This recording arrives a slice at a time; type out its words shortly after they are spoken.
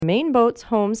Maine Boats,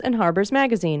 Homes, and Harbors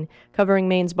magazine, covering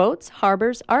Maine's boats,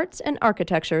 harbors, arts, and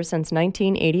architecture since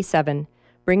 1987.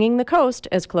 Bringing the coast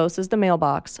as close as the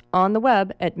mailbox. On the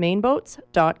web at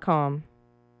mainboats.com.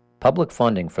 Public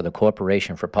funding for the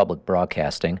Corporation for Public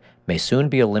Broadcasting may soon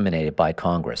be eliminated by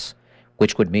Congress,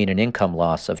 which would mean an income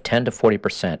loss of 10 to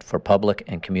 40% for public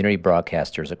and community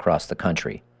broadcasters across the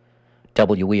country.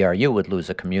 WERU would lose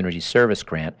a community service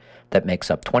grant that makes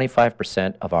up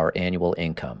 25% of our annual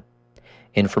income.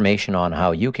 Information on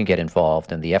how you can get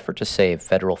involved in the effort to save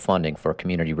federal funding for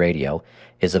community radio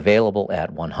is available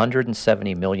at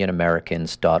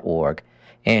 170millionamericans.org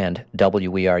and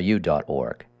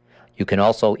weru.org. You can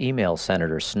also email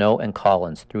Senators Snowe and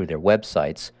Collins through their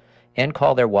websites and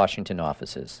call their Washington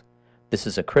offices. This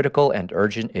is a critical and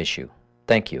urgent issue.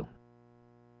 Thank you.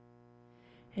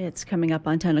 It's coming up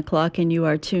on 10 o'clock, and you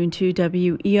are tuned to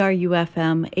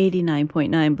WERU-FM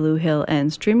 89.9 Blue Hill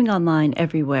and streaming online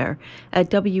everywhere at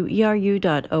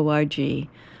weru.org.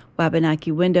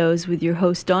 Wabanaki Windows with your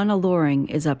host Donna Loring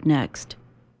is up next.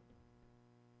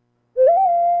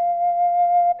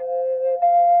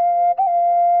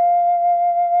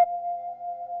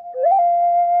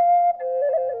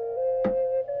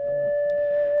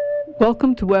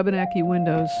 Welcome to Wabanaki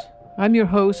Windows. I'm your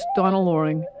host, Donna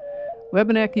Loring.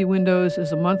 Wabanaki Windows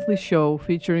is a monthly show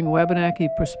featuring Wabanaki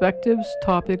perspectives,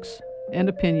 topics, and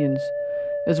opinions,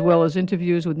 as well as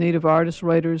interviews with Native artists,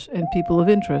 writers, and people of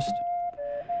interest.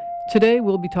 Today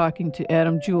we'll be talking to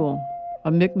Adam Jewell,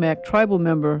 a Micmac tribal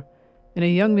member and a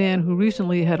young man who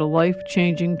recently had a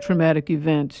life-changing traumatic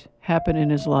event happen in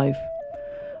his life.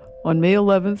 On May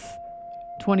 11th,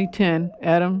 2010,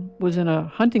 Adam was in a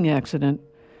hunting accident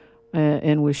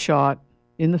and was shot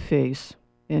in the face,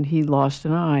 and he lost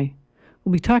an eye.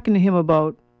 We'll be talking to him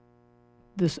about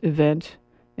this event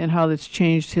and how it's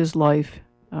changed his life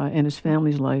and his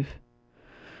family's life.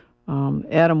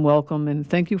 Adam, welcome, and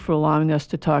thank you for allowing us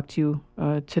to talk to you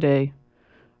today.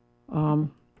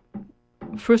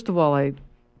 First of all, I'd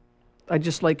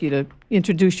just like you to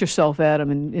introduce yourself, Adam,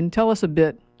 and tell us a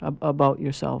bit about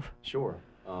yourself. Sure.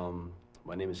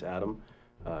 My name is Adam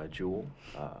Jewell.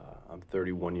 I'm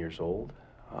 31 years old.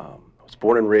 I was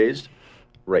born and raised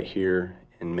right here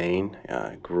in Maine.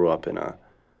 I grew up in a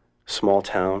small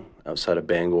town outside of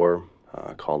Bangor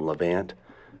called Levant.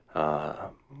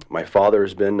 My father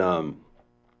has been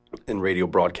in radio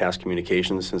broadcast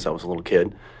communications since I was a little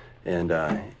kid, and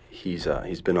he's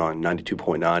been on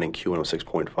 92.9 and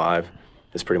Q106.5.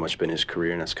 It's pretty much been his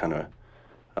career, and that's kind of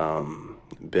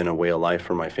been a way of life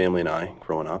for my family and I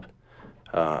growing up.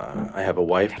 I have a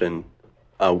wife and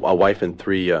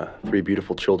three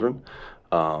beautiful children.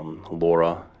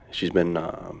 Laura,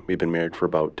 we've been married for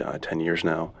about 10 years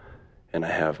now, and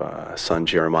I have a son,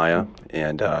 Jeremiah,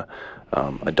 and a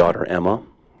daughter, Emma,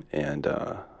 and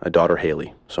a daughter,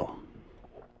 Haley. So,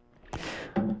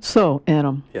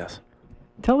 Adam. Yes.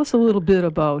 Tell us a little bit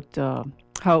about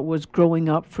how it was growing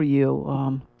up for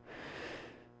you.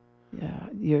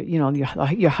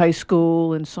 Your high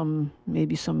school and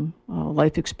maybe some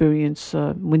life experience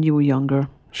when you were younger.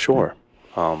 Sure.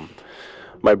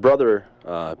 My brother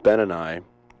Ben and I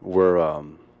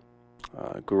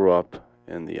grew up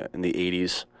in the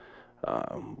 80s.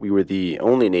 We were the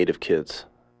only Native kids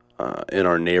in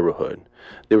our neighborhood.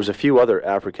 There was a few other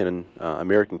African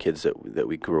American kids that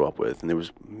we grew up with, and there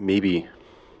was maybe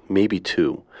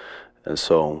two. And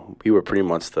so we were pretty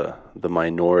much the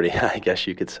minority, I guess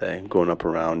you could say, growing up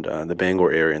around the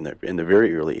Bangor area in the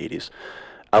very early 80s.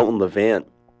 Out in Levant,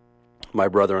 my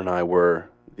brother and I were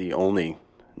the only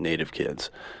Native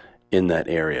kids in that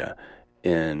area.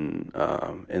 And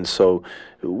so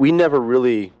we never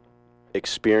really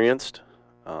experienced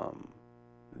a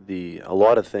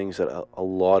lot of things that a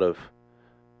lot of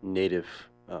Native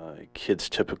kids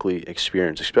typically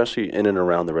experience, especially in and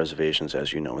around the reservations.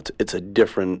 As you know, it's a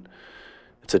different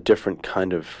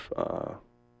kind of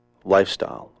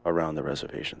lifestyle around the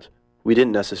reservations. We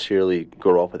didn't necessarily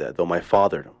grow up with that, though my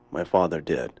father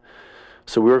did.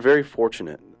 So we were very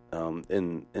fortunate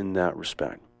in that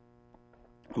respect.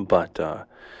 But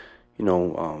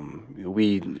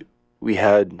we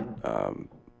had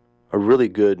a really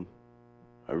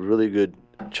good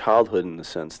childhood in the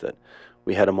sense that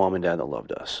we had a mom and dad that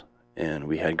loved us, and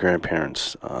we had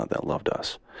grandparents that loved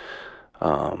us.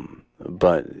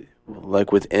 But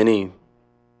like with any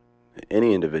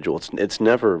individual, it's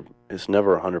never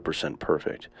 100%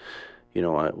 perfect.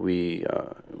 We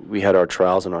had our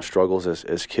trials and our struggles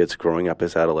as kids growing up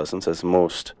as adolescents, as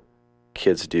most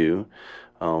kids do.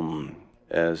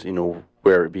 As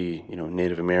where it be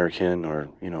Native American or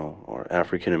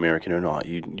African American or not,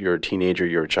 you're a teenager,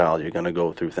 you're a child, you're going to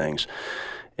go through things.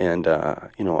 And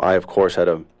I of course had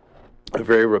a a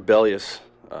very rebellious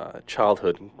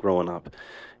childhood growing up,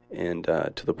 and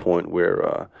to the point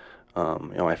where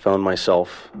I found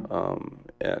myself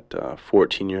at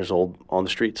 14 years old on the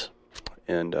streets,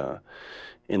 and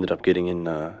ended up getting in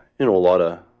a lot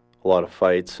of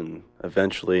fights, and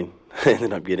eventually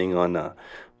ended up getting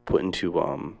put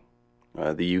into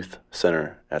the youth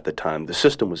center at the time. The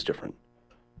system was different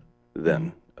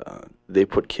then. They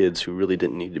put kids who really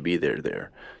didn't need to be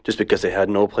there just because they had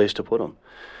no place to put them.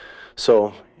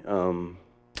 So.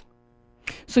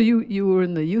 So you were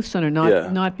in the youth center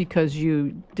not because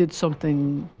you did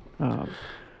something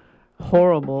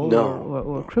horrible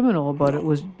or criminal, but it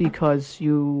was because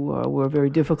you were a very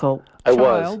difficult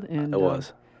child. I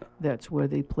was. That's where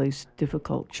they placed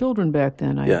difficult children back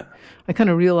then. I kind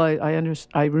of realized,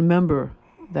 I remember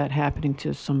that happening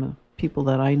to some people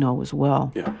that I know as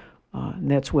well. Yeah.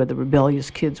 And that's where the rebellious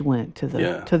kids went, to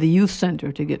the youth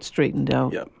center to get straightened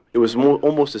out. Yeah. It was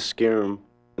almost to scare them,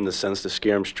 in the sense to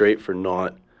scare them straight for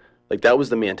not, like, that was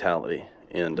the mentality.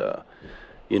 And,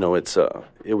 it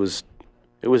was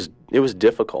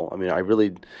difficult. I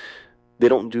mean, they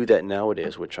don't do that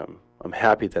nowadays, which I'm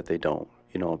happy that they don't,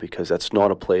 because that's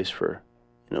not a place for,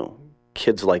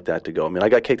 kids like that to go. I mean, I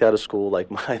got kicked out of school,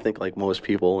 I think like most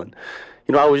people, and,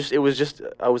 I was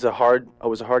a hard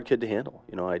kid to handle.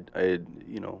 I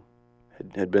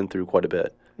had been through quite a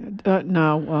bit.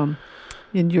 Now,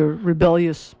 in your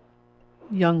rebellious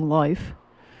young life,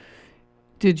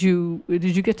 did you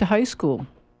get to high school?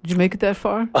 Did you make it that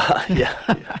far? Yeah.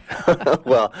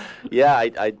 Well, yeah,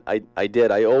 I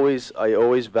did. I always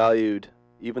valued,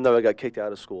 even though I got kicked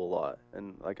out of school a lot,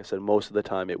 and like I said, most of the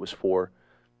time it was for,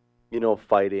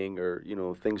 fighting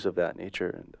or things of that nature.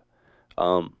 And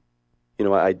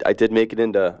I did make it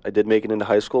into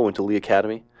high school. Went to Lee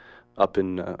Academy, up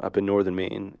in northern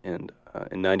Maine, and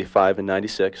in '95 and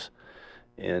 '96,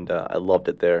 and I loved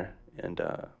it there. And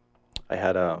I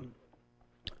had a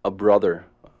brother.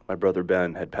 My brother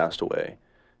Ben had passed away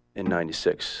in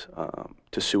 '96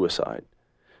 to suicide,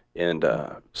 and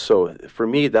so for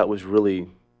me that was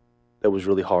really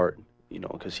hard,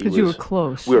 because you were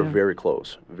close. We were very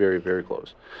close, very, very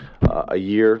close. A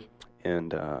year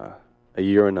and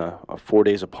 4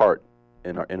 days apart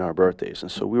in our birthdays,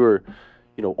 and so we were,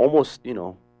 almost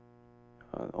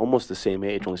the same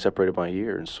age, only separated by a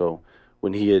year. And so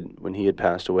when he had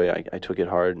passed away, I took it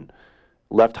hard and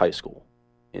left high school,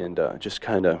 and just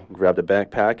kind of grabbed a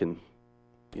backpack and,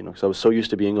 because I was so used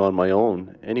to being on my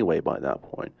own anyway by that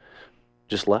point,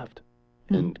 just left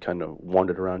and kind of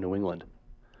wandered around New England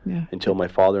until my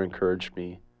father encouraged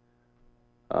me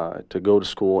to go to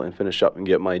school and finish up and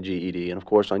get my GED. And of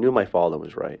course, I knew my father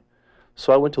was right.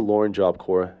 So I went to Lauren Job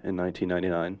Corps in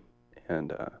 1999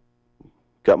 and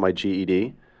got my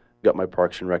GED, got my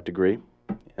Parks and Rec degree,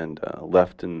 and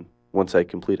left. And once I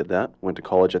completed that, went to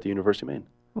college at the University of Maine.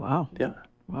 Wow. Yeah.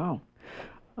 Wow.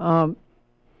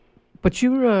 But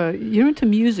you're into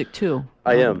music too.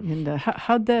 I am. And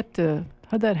how'd that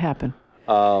happen?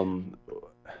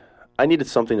 I needed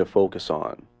something to focus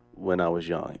on when I was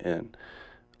young, and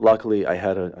luckily I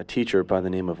had a teacher by the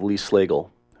name of Lee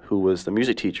Slagle, who was the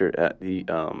music teacher at the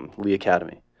Lee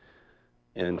Academy,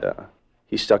 and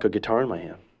he stuck a guitar in my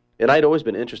hand. And I'd always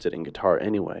been interested in guitar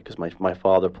anyway, because my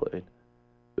father played,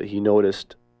 but he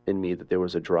noticed in me that there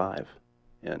was a drive,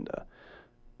 and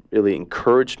really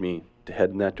encouraged me to head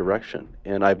in that direction,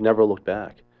 and I've never looked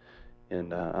back.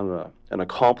 And I'm an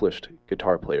accomplished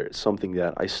guitar player. It's something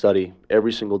that I study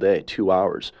every single day, 2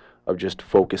 hours of just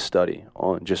focused study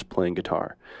on just playing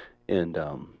guitar. And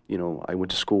I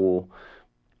went to school,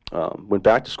 went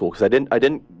back to school, because I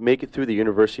didn't make it through the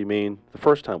University of Maine the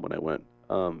first time when I went.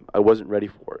 I wasn't ready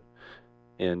for it,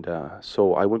 and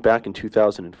so I went back in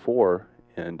 2004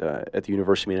 and at the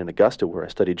University of Maine in Augusta, where I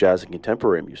studied jazz and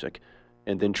contemporary music,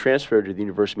 and then transferred to the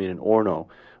University of Maine in Orono,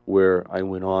 where I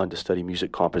went on to study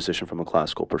music composition from a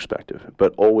classical perspective.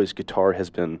 But always guitar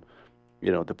has been,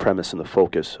 the premise and the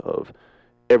focus of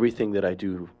everything that I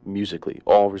do musically.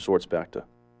 All resorts back to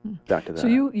that. So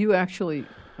you actually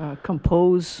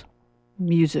compose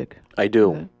music. I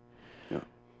do.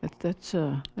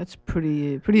 That's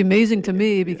pretty amazing to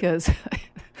me, because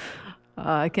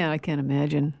I can't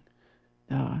imagine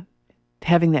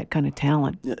having that kind of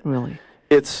talent, really.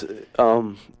 It's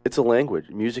a language.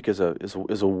 Music is a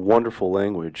wonderful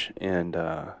language, and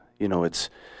it's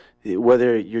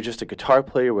whether you're just a guitar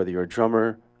player, whether you're a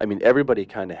drummer. I mean, everybody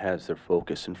kind of has their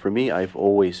focus. And for me, I've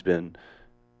always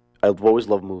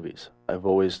loved movies. I've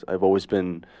always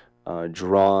been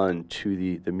drawn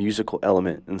to the musical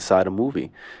element inside a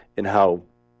movie, and how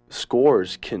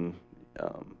scores can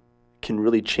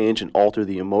really change and alter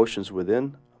the emotions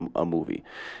within a a movie.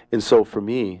 And so for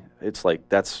me, it's like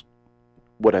that's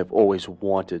what I've always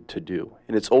wanted to do,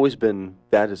 and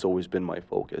that has always been my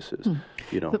focus. Is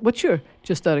What's your,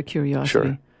 just out of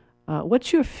curiosity? Sure.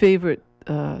 What's your favorite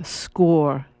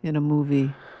score in a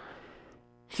movie?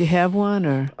 Do you have one,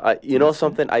 or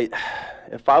something?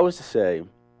 If I was to say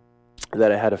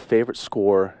that I had a favorite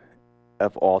score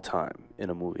of all time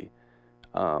in a movie,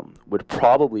 would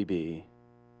probably be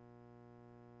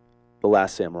The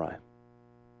Last Samurai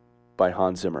by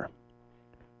Hans Zimmer.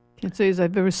 Can't say as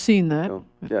I've ever seen that.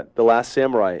 Yeah, The Last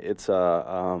Samurai. It's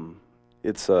a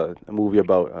movie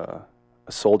about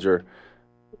a soldier,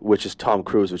 which is Tom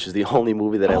Cruise, which is the only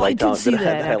movie that I like Tom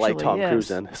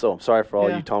Cruise in. So I'm sorry for all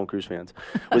you Tom Cruise fans.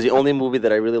 It was the only movie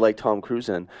that I really liked Tom Cruise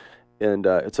in, and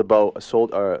it's about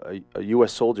a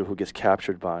U.S. soldier who gets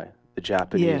captured by the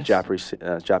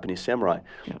Japanese samurai.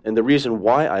 Yeah. And the reason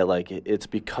why I like it, it's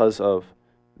because of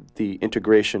the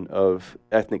integration of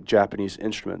ethnic Japanese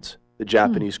instruments, the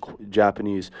Japanese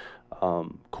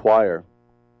choir,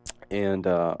 and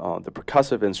the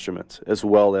percussive instruments, as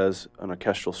well as an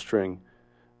orchestral string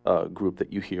group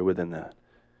that you hear within that.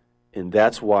 And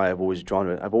that's why I've always drawn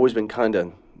it. I've always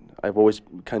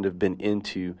kind of been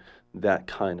into that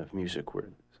kind of music where,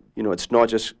 it's not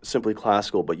just simply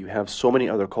classical, but you have so many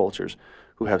other cultures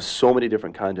who have so many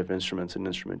different kinds of instruments and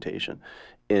instrumentation.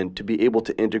 And to be able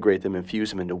to integrate them and fuse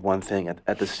them into one thing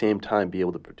at the same time, be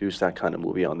able to produce that kind of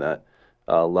movie on that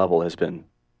level has been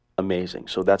amazing.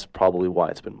 So that's probably why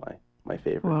it's been my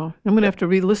favorite. Well, I'm going to have to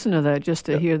re-listen to that just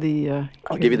to hear the...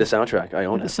 I'll give you the soundtrack. I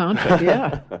own it. The soundtrack,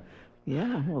 yeah.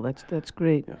 Yeah, well, that's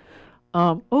great.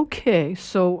 Yeah. Okay,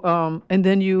 so, and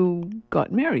then you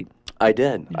got married. I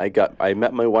did. I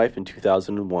met my wife in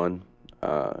 2001.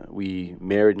 We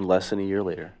married in less than a year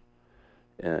later.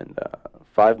 And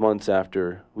 5 months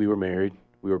after we were married,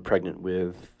 we were pregnant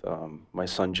with my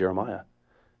son, Jeremiah.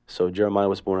 So Jeremiah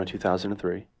was born in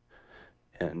 2003.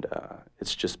 And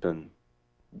it's just been,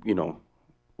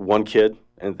 one kid,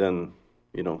 and then,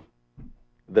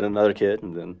 then another kid,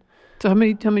 and then... So how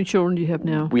many children do you have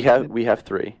now? We have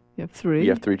three. You have three? We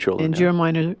have 3 children and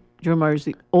now. Jeremiah is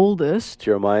the oldest.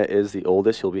 Jeremiah is the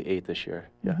oldest. He'll be 8 this year.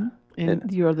 Yeah. Mm-hmm.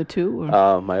 And your other two?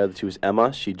 Or? My other two is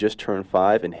Emma. She just turned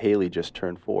 5, and Haley just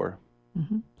turned 4.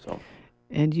 Mm-hmm. So.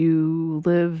 And you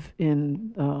live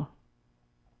in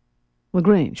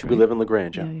LaGrange, right? We live in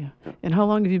LaGrange, yeah. Yeah. And how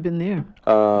long have you been there?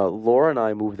 Laura and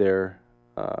I moved there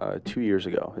 2 years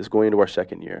ago. It's going into our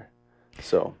 2nd year.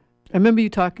 So. I remember you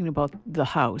talking about the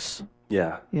house.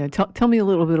 Yeah. Yeah. Tell me a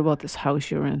little bit about this house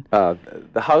you're in.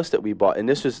 The house that we bought, and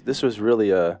this was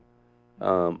really a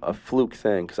fluke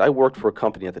thing, because I worked for a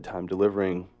company at the time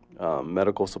delivering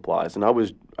medical supplies, and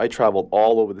I traveled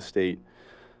all over the state,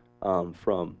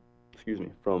 from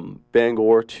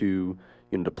Bangor to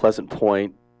to Pleasant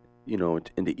Point,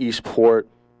 into Eastport,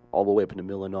 all the way up into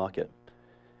Millinocket.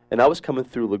 And I was coming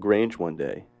through LaGrange one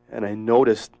day, and I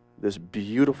noticed this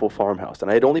beautiful farmhouse,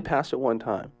 and I had only passed it one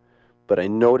time, but I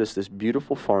noticed this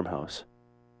beautiful farmhouse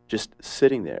just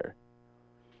sitting there,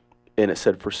 and it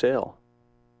said for sale.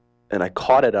 And I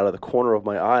caught it out of the corner of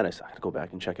my eye, and I said, I got to go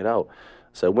back and check it out.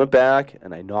 So I went back,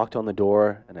 and I knocked on the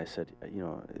door, and I said,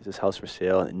 is this house for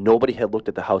sale? And nobody had looked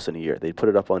at the house in a year. They put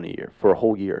it up on for a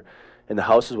whole year. And the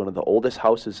house is one of the oldest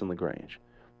houses in LaGrange,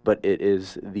 but it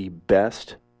is the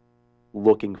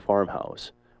best-looking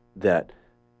farmhouse that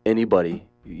anybody,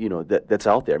 that's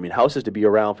out there. I mean, houses to be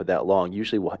around for that long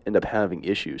usually will end up having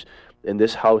issues. And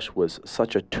this house was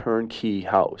such a turnkey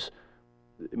house.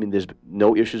 I mean, there's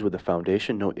no issues with the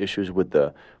foundation, no issues with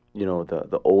the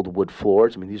old wood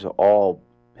floors. I mean, these are all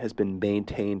has been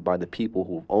maintained by the people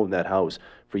who owned that house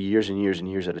for years and years and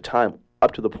years at a time,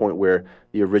 up to the point where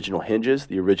the original hinges,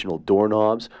 the original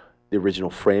doorknobs, the original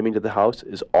framing to the house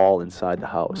is all inside the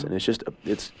house. And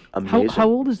it's amazing. How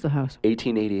old is the house?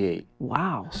 1888.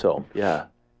 Wow. So, yeah.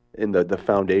 And the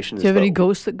foundation is... Do you have any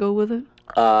ghosts that go with it?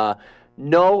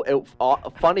 No.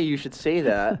 Funny you should say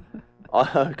that.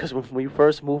 Because when we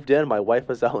first moved in, my wife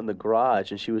was out in the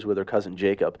garage, and she was with her cousin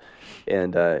Jacob,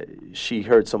 and she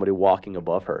heard somebody walking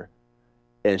above her,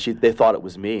 and they thought it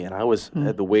was me, and I was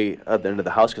at the end of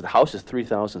the house, because the house is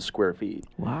 3,000 square feet.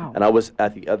 Wow. And I was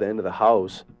at the other end of the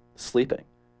house sleeping,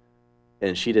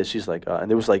 and she's like, and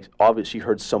there was obviously she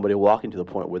heard somebody walking to the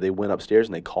point where they went upstairs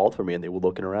and they called for me, and they were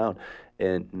looking around,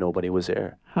 and nobody was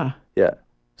there. Huh. Yeah.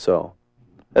 So.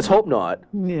 Let's hope not.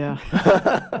 Yeah.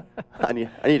 I need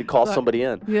to call somebody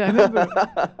in. Yeah, I remember.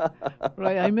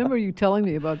 Right, I remember you telling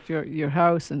me about your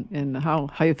house and how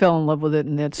you fell in love with it,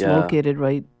 and it's located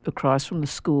right across from the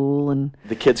school, and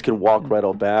the kids can walk right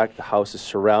out back. The house is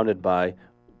surrounded by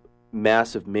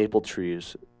massive maple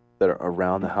trees that are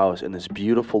around the house, and this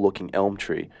beautiful looking elm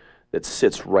tree that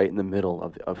sits right in the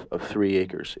middle of 3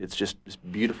 acres. It's just this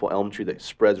beautiful elm tree that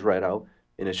spreads right out,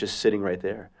 and it's just sitting right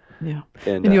there. Yeah.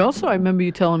 And you also, I remember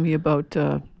you telling me about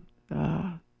the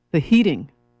heating,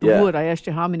 the wood. I asked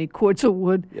you how many cords of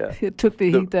wood it took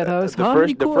to heat that house. How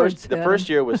many cords? The first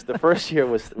year was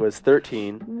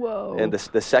 13. Whoa. And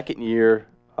the second year,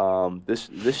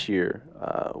 this year,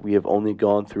 we have only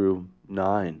gone through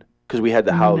 9 because we had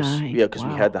the house. 9. Yeah, because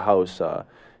Wow. we had the house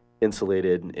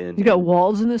insulated and You got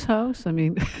walls in this house? I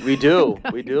mean, we do.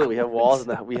 We have walls in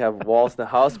the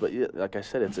house, but like I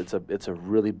said, it's a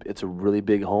really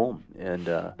big home, and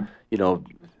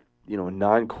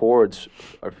 9 cords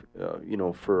are,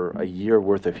 for a year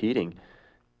worth of heating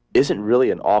isn't really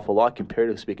an awful lot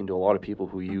compared to speaking to a lot of people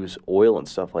who use oil and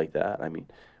stuff like that. I mean,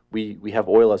 we have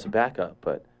oil as a backup,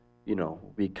 but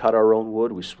we cut our own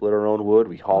wood, we split our own wood,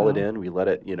 we haul it in, we let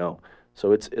it,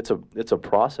 so it's a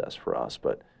process for us,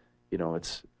 but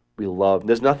we love.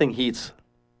 There's nothing heats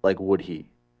like wood heat.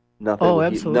 Nothing.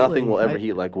 Absolutely. Nothing will ever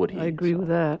heat like wood heat. I agree with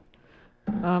that.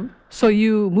 So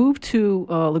you moved to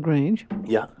LaGrange.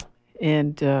 Yeah.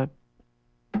 And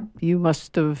you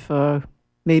must have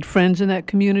made friends in that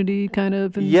community, kind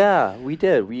of. Yeah, we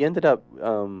did. We ended up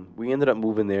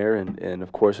moving there, and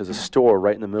of course, there's a store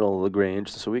right in the middle of LaGrange,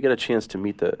 so we got a chance to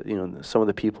meet some of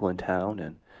the people in town,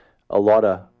 and a lot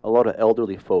of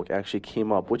elderly folk actually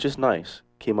came up, which is nice.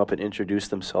 Came up and introduced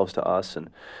themselves to us,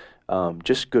 and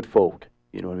just good folk.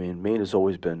 You know what I mean? Maine has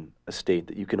always been a state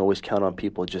that you can always count on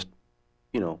people just,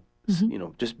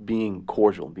 just being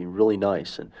cordial and being really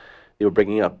nice, and they were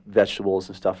bringing up vegetables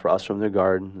and stuff for us from their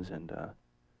gardens, and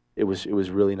it was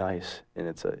really nice. And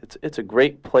it's a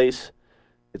great place.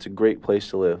 It's a great place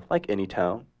to live. Like any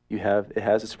town, it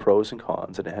has its pros and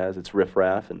cons, and it has its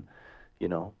riffraff, and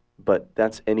but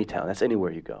that's any town. That's anywhere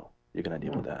you go. You're gonna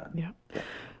deal with that. Yeah.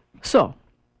 So.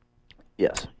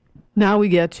 Yes. Now we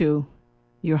get to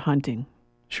your hunting.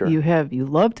 Sure. You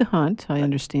love to hunt, I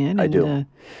understand. I and, do.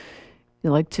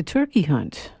 You like to turkey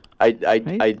hunt.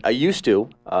 I used to.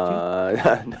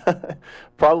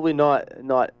 Probably not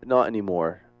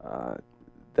anymore.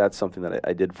 That's something that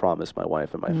I did promise my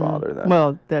wife and my father that.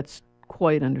 Well, that's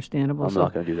quite understandable. I'm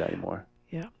not going to do that anymore.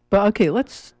 Yeah. But okay,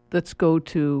 let's go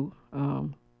to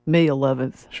May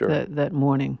 11th. Sure. That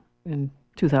morning in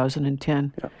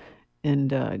 2010. Yeah.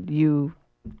 And you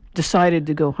decided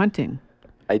to go hunting.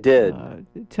 I did.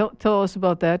 Tell us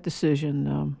about that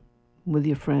decision with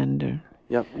your friend.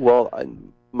 Yeah. Well,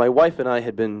 my wife and I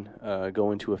had been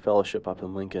going to a fellowship up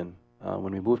in Lincoln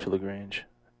when we moved to LaGrange.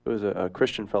 It was a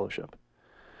Christian fellowship,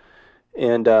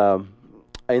 and I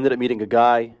ended up meeting a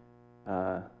guy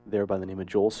there by the name of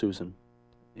Joel Susan,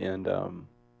 and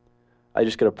I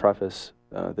just got to preface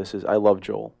I love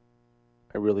Joel,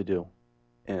 I really do,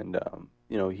 and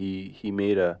he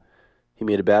made a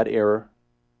bad error,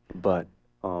 but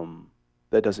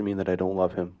that doesn't mean that I don't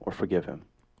love him or forgive him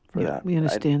for that. We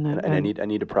understand that. And I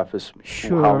need to preface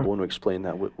Sure. how I'm going to explain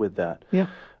that with that. Yeah.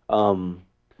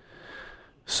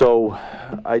 So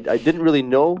I didn't really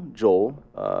know Joel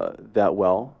that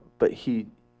well, but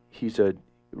he's a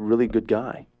really good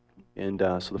guy. And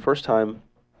so the first time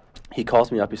he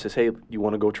calls me up, he says, "Hey, you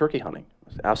want to go turkey hunting?"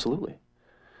 I said, "Absolutely."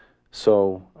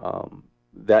 So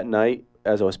that night,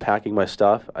 as I was packing my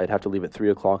stuff, I'd have to leave at 3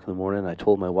 o'clock in the morning. And I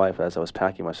told my wife as I was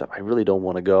packing my stuff, I really don't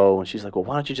want to go. And she's like, "Well,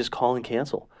 why don't you just call and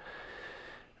cancel?"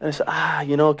 And I said,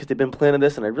 because they've been planning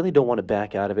this, and I really don't want to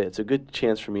back out of it. It's a good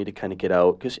chance for me to kind of get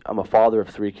out, because I'm a father of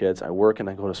 3 kids. I work and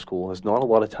I go to school. There's not a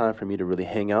lot of time for me to really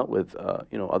hang out with,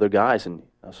 other guys, and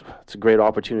it's a great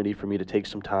opportunity for me to take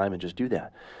some time and just do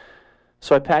that.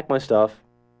 So I pack my stuff,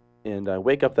 and I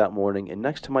wake up that morning, and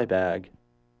next to my bag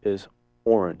is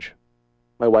orange.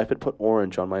 My wife had put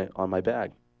orange on my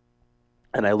bag.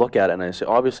 And I look at it, and I say,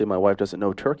 obviously my wife doesn't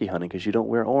know turkey hunting, because you don't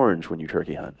wear orange when you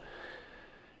turkey hunt.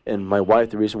 And my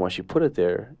wife, the reason why she put it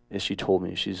there is she told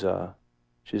me, she's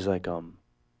like,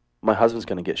 my husband's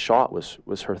going to get shot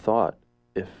was her thought.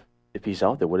 If he's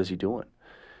out there, what is he doing?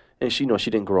 And she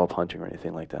didn't grow up hunting or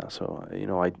anything like that. So,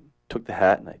 I took the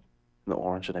hat and the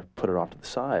orange, and I put it off to the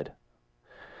side.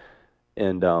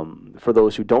 And for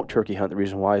those who don't turkey hunt, the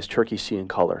reason why is turkeys see in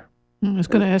color. I was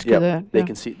going to ask you that. They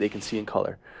can see in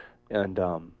color. And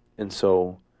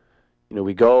so,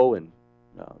 we go, and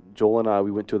Joel and I, we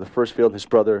went to the first field, and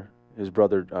his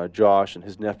brother Josh and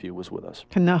his nephew was with us.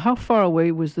 And now, how far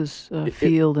away was this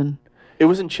field? It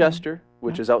was in Chester,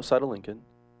 which is outside of Lincoln.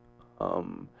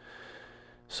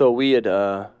 So we had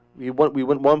we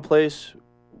went one place.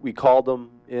 We called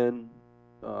them in.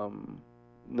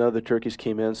 None of the turkeys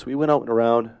came in, so we went out and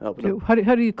around. How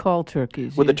do you call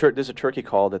turkeys? There's a turkey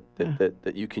call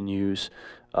that you can use.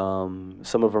 Some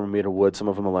of them are made of wood, some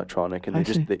of them electronic, and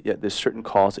there's certain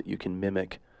calls that you can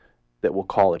mimic that will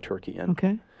call a turkey in.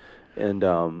 Okay. And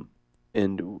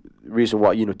the reason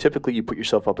why, typically you put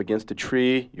yourself up against a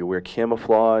tree, you wear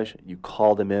camouflage, you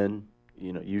call them in.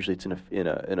 Usually it's in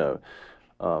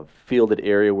a fielded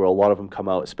area where a lot of them come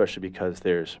out, especially because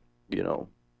there's,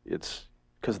 it's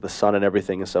because of the sun and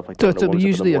everything and stuff like that. So it's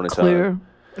usually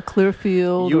a clear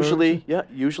field. Usually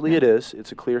it is.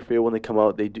 It's a clear field when they come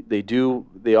out.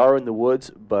 They are in the woods,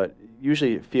 but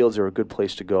usually fields are a good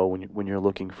place to go when you're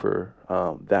looking for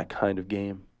that kind of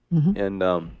game. Mm-hmm.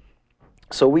 And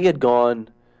so we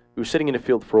were sitting in the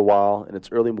field for a while, and it's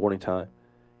early morning time,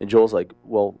 and Joel's like,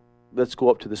 well, let's go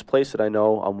up to this place that I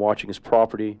know. I'm watching his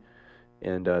property,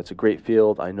 and it's a great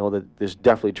field. I know that there's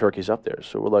definitely turkeys up there.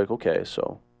 So we're like, okay.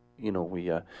 So,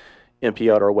 we empty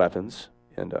out our weapons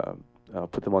and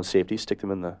put them on safety, stick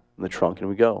them in the trunk, and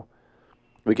we go.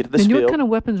 We get to this field. And what kind of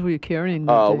weapons were you carrying?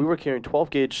 We were carrying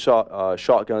 12-gauge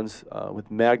shotguns with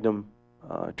Magnum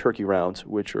turkey rounds,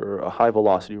 which are a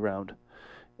high-velocity round.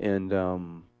 And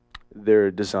they're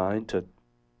designed to,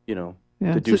 to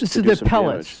do some they're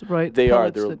pellets, damage. Right? They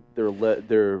pellets are.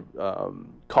 They're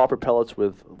copper pellets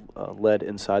with lead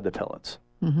inside the pellets.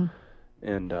 Mm-hmm.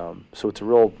 And so it's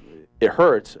it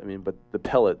hurts. But the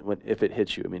pellet, if it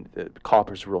hits you, the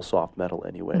copper's real soft metal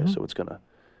anyway, mm-hmm. so it's gonna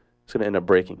end up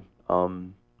breaking,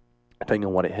 depending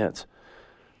on what it hits.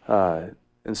 And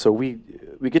so we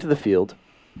get to the field,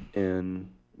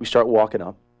 and we start walking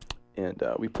up. And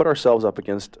we put ourselves up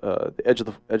against the edge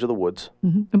of the woods.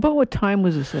 Mm-hmm. About what time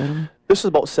was this, Adam? This is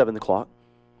about 7 o'clock.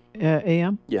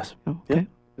 A.M.? Yes. Oh, okay. Yeah.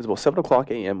 It's about 7 o'clock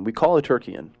a.m. We call a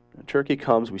turkey in. A turkey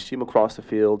comes. We see him across the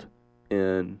field,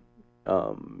 and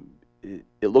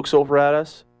it looks over at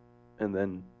us, and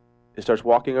then it starts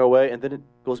walking our way, and then it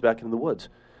goes back into the woods.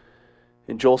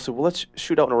 And Joel said, well, let's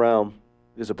shoot out and around.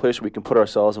 There's a place where we can put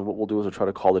ourselves, and what we'll do is we'll try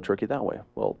to call the turkey that way.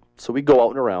 Well, so we go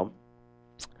out and around.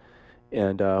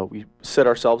 And we set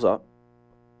ourselves up,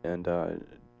 and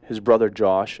his brother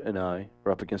Josh and I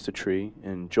are up against a tree,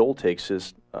 and Joel takes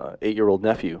his 8-year-old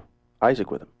nephew,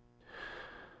 Isaac, with him.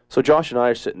 So Josh and I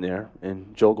are sitting there,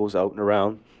 and Joel goes out and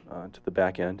around to the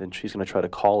back end, and she's going to try to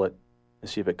call it and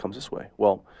see if it comes this way.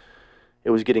 Well,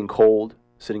 it was getting cold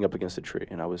sitting up against the tree,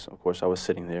 and I was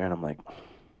sitting there, and I'm like,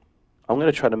 I'm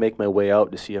going to try to make my way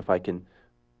out to see if I can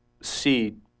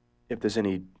see if there's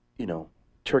any,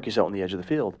 turkeys out on the edge of the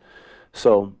field.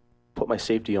 So, put my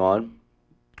safety on.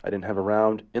 I didn't have a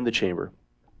round in the chamber.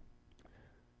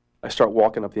 I start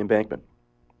walking up the embankment.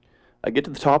 I get to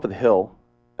the top of the hill,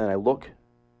 and I look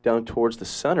down towards the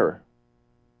center,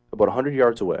 about 100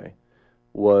 yards away,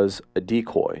 was a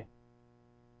decoy.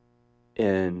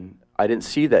 And I didn't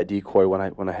see that decoy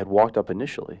when I had walked up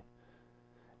initially.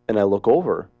 And I look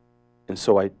over, and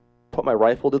so I put my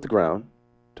rifle to the ground,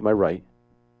 to my right.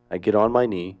 I get on my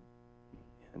knee.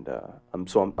 And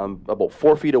I'm about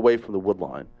 4 feet away from the wood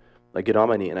line. I get on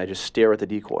my knee and I just stare at the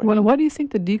decoy. Well, why do you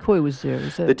think the decoy was there?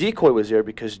 The decoy was there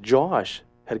because Josh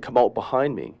had come out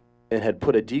behind me and had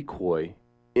put a decoy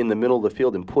in the middle of the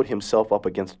field and put himself up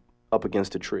against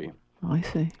a tree. Oh, I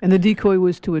see. And the decoy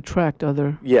was to attract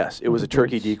other. Yes, it was a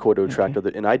turkey decoy to attract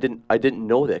other. And I didn't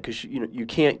know that because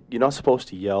you're not supposed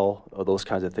to yell or those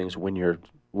kinds of things when you're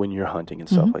hunting and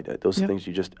stuff mm-hmm. like that. Those things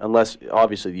you just, unless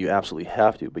obviously you absolutely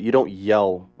have to, but you don't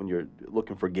yell when you're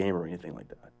looking for game or anything like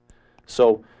that.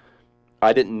 So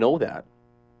I didn't know that.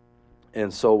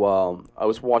 And so I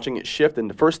was watching it shift, and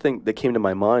the first thing that came to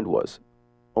my mind was,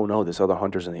 oh no, there's other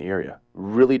hunters in the area.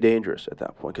 Really dangerous at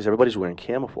that point because everybody's wearing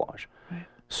camouflage. Right.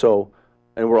 So,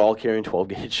 and we're all carrying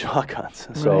 12-gauge shotguns.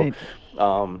 Right.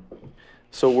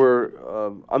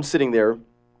 So I'm sitting there,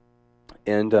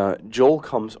 and Joel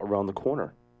comes around the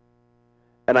corner.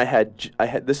 And I had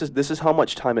this is how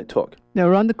much time it took. Now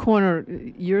around the corner,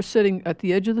 you're sitting at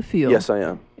the edge of the field. Yes, I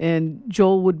am. And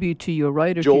Joel would be to your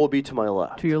right, or Joel would be to my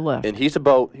left. To your left. And he's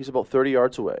about 30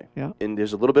 yards away. Yeah. And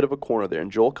there's a little bit of a corner there.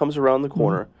 And Joel comes around the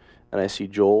corner, and I see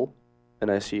Joel, and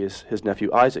I see his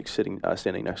nephew Isaac standing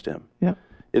next to him. Yeah.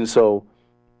 And so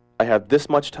I have this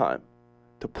much time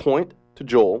to point to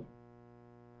Joel,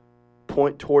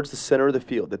 point towards the center of the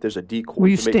field that there's a decoy. Were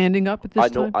you standing up at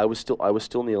this time? I was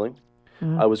still kneeling.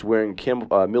 Uh-huh. I was wearing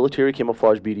military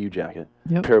camouflage BDU jacket,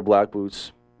 a pair of black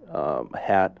boots, a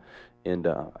hat, and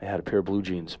I had a pair of blue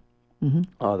jeans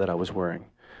that I was wearing.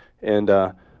 And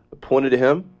I pointed to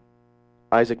him.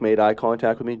 Isaac made eye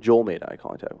contact with me. Joel made eye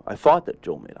contact. I thought that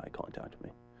Joel made eye contact with me.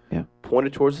 Yeah.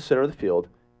 Pointed towards the center of the field,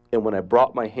 and when I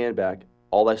brought my hand back,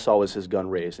 all I saw was his gun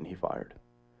raised, and he fired.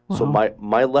 Wow. So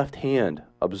my left hand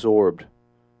absorbed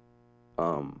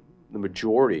the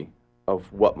majority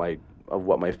of what my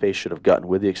face should have gotten,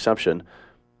 with the exception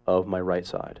of my right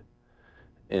side,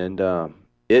 and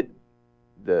it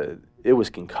was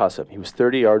concussive. He was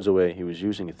 30 yards away. He was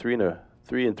using a 3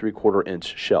 3/4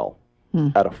 inch shell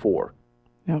out of 4.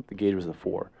 Yep. The gauge was a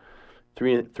 4,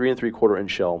 3 3/4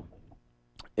 inch shell,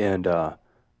 and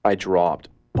I dropped,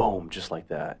 boom, just like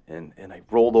that, and I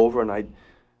rolled over, and I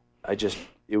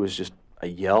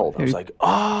yelled. I was like,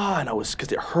 and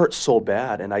because it hurt so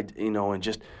bad, and I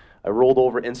rolled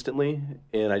over instantly,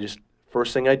 and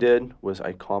first thing I did was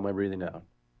I calmed my breathing down.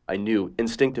 I knew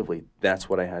instinctively that's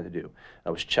what I had to do. I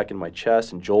was checking my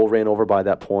chest, and Joel ran over by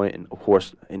that point, and of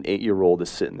course, an 8-year-old is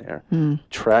sitting there.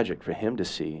 Tragic for him to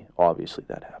see, obviously,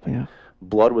 that happened. Yeah.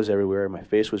 Blood was everywhere. My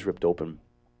face was ripped open.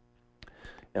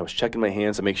 And I was checking my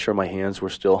hands to make sure my hands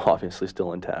were obviously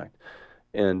still intact.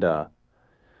 And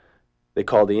they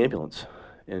called the ambulance.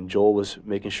 And Joel was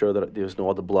making sure that there was no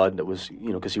other blood that was,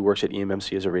 because he works at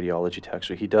EMMC as a radiology tech,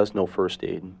 so he does know first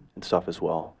aid and stuff as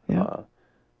well. Yeah.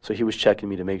 So he was checking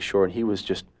me to make sure, and he was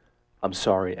just, I'm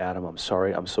sorry, Adam, I'm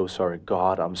sorry, I'm so sorry,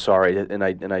 God, I'm sorry. And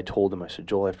I told him, I said,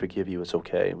 Joel, I forgive you, it's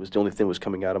okay. It was the only thing that was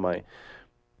coming out of my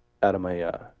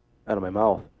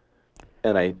mouth.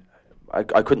 And I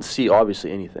couldn't see,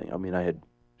 obviously, anything. I mean, I had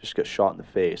just got shot in the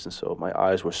face, and so my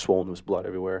eyes were swollen, there was blood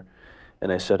everywhere.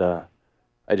 And I said, I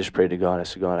just prayed to God. I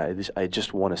said, God, I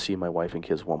just want to see my wife and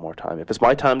kids one more time. If it's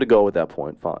my time to go at that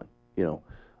point, fine.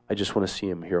 I just want to see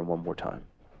him here one more time.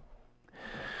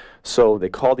 So they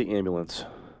called the ambulance,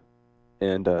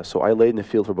 and so I laid in the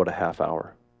field for about a half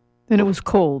hour. And it was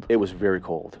cold. It was very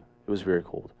cold. It was very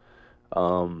cold.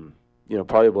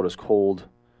 Probably about as cold,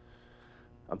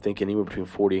 I'm thinking anywhere between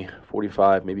 40,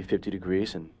 45, maybe 50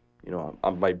 degrees, and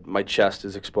my chest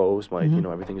is exposed, my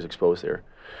everything is exposed there,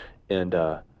 and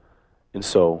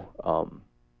so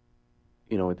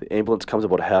the ambulance comes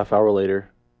about a half hour later.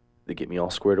 They get me all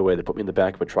squared away. They put me in the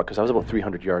back of a truck because I was about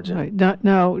 300 yards in. Right.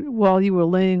 Now, while you were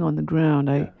laying on the ground,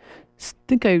 I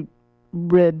think I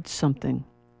read something.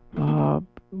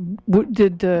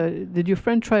 Did your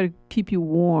friend try to keep you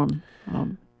warm?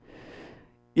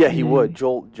 Yeah, he would.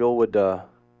 Joel would.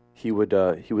 He would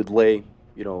lay.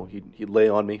 He'd lay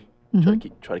on me,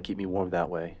 try to keep me warm that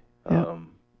way. Yeah.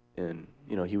 And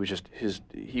he was just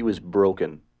he was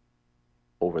broken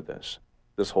over this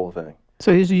whole thing.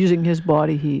 So he's using his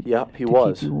body heat. Yeah, he to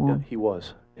was. Keep you warm. Yeah, he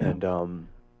was. Yeah. And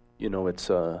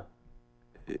it's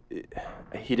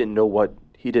he didn't know what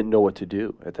to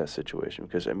do at that situation,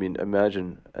 because I'm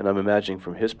imagining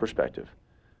from his perspective,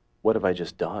 what have I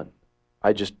just done?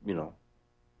 I just I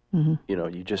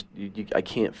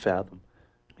can't fathom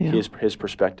his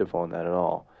perspective on that at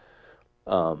all.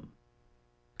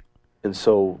 And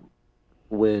so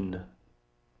when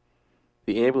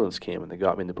the ambulance came and they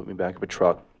got me and they put me back in a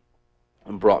truck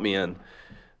and brought me in,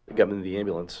 they got me in the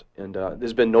ambulance, and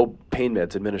there's been no pain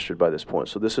meds administered by this point.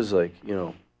 So this is like,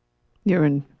 You're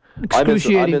in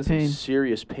excruciating I'm in pain. some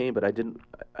serious pain, but I didn't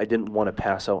want to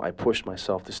pass out. I pushed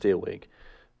myself to stay awake,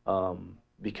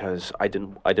 because I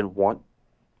didn't want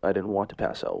to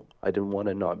pass out. I didn't want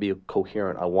to not be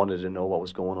coherent. I wanted to know what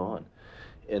was going on.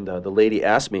 And the lady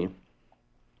asked me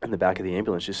in the back of the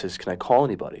ambulance, she says, "Can I call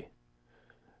anybody?"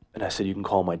 And I said, "You can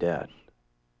call my dad."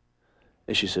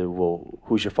 And she said, "Well,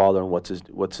 who's your father and what's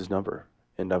his number?"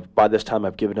 And by this time,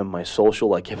 I've given him my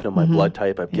social, I've given him my blood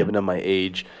type, I've given him my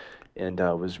age, and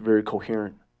was very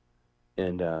coherent.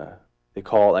 And they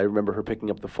called. I remember her picking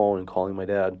up the phone and calling my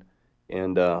dad,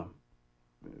 and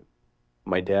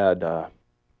my dad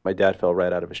fell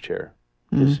right out of his chair.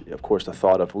 Because, of course, the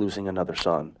thought of losing another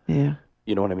son. Yeah.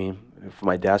 You know what I mean? From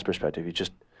my dad's perspective,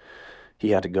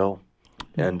 he had to go.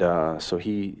 And so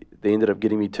they ended up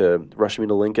rushing me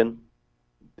to Lincoln.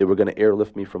 They were going to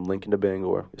airlift me from Lincoln to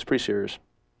Bangor. It's pretty serious.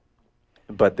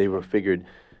 But they figured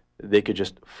they could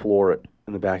just floor it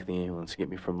in the back of the ambulance and get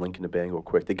me from Lincoln to Bangor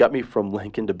quick. They got me from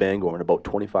Lincoln to Bangor in about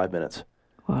 25 minutes.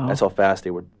 Wow. That's how fast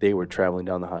they were traveling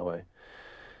down the highway.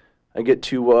 I get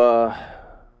to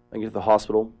the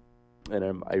hospital,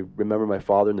 and I remember my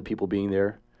father and the people being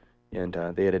there, and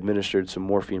they had administered some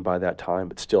morphine by that time,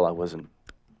 but still I wasn't.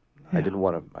 Yeah. I didn't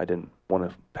want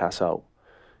to pass out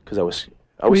because I was.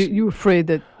 You were afraid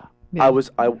that. Yeah.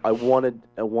 I wanted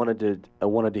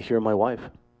to hear my wife.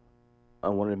 I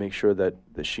wanted to make sure that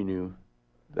she knew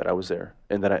that I was there,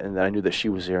 and that I knew that she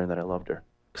was there, and that I loved her.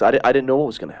 Because I didn't know what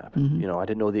was going to happen. Mm-hmm. I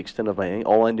didn't know the extent of my.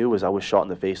 All I knew was I was shot in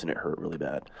the face and it hurt really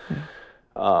bad.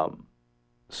 Mm-hmm.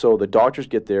 So the doctors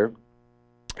get there,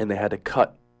 and they had to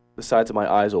cut the sides of my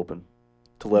eyes open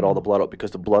to let all the blood out,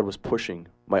 because the blood was pushing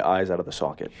my eyes out of the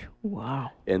socket.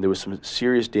 Wow! And there was some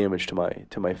serious damage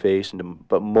to my face,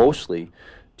 but mostly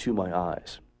to my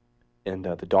eyes. And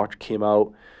the doctor came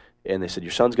out, and they said,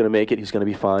 "Your son's going to make it. He's going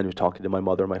to be fine." He was talking to my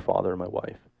mother, my father, and my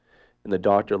wife. And the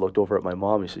doctor looked over at my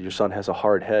mom. He said, "Your son has a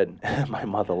hard head." My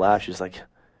mother laughed. She's like,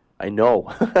 "I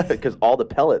know," because all the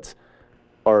pellets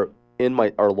are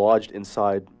lodged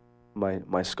inside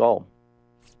my skull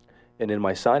and in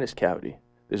my sinus cavity.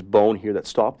 There's bone here that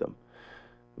stopped them.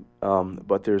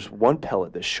 But there's one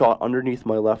pellet that shot underneath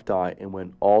my left eye and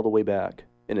went all the way back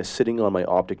and is sitting on my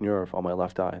optic nerve on my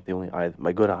left eye, the only eye,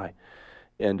 my good eye.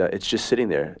 And it's just sitting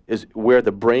there. Is where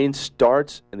the brain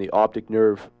starts and the optic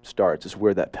nerve starts is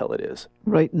where that pellet is.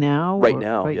 Right now? Right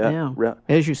now, right yeah. now.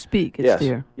 As you speak, it's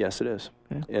there. Yes, it is.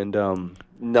 Okay. And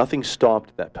nothing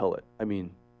stopped that pellet. I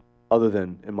mean, other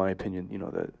than, in my opinion,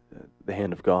 the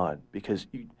hand of God. Because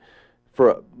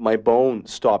my bone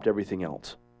stopped everything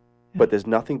else. Yeah. But there's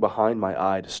nothing behind my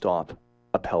eye to stop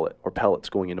a pellet or pellets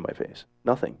going into my face.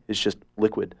 Nothing. It's just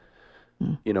liquid,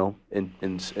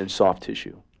 and soft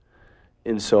tissue.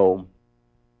 And so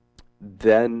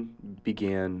then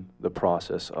began the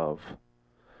process of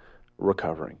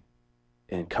recovering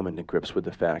and coming to grips with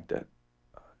the fact that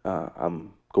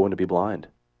I'm going to be blind.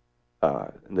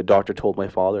 And the doctor told my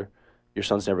father, "Your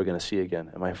son's never going to see again."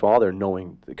 And my father,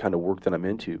 knowing the kind of work that I'm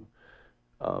into,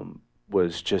 he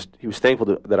was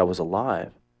thankful that I was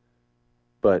alive.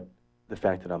 But the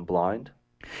fact that I'm blind.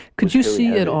 Could you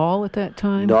see at all at that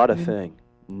time? Not a thing.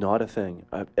 Not a thing.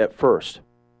 At first.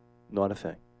 Not a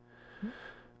thing.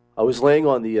 I was laying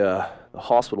on the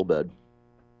hospital bed,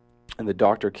 and the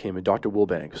doctor came in. Dr.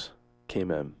 Wilbanks came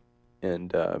in,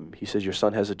 and he says, "Your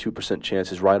son has a 2% chance.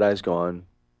 His right eye's gone.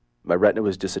 My retina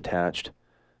was disattached.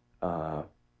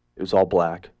 It was all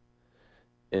black.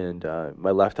 And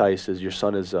my left eye," he says, "Your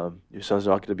son's not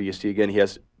going to be able to see again. He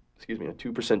has, a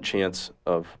 2% chance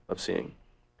of seeing."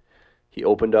 He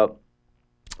opened up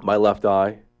my left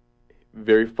eye.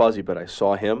 Very fuzzy, but I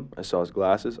saw him. I saw his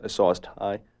glasses. I saw his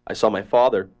tie. I saw my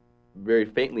father very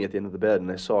faintly at the end of the bed, and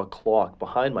I saw a clock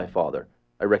behind my father.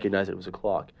 I recognized it was a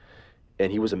clock.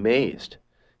 And he was amazed.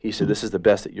 He said, "This is the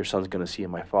best that your son's going to see,"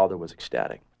 and my father was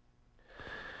ecstatic.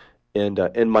 And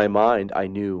in my mind, I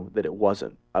knew that it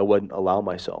wasn't. I wouldn't allow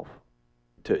myself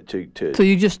to. So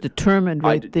you just determined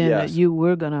right then yes. that you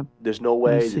were going to There's no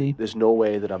way. There's no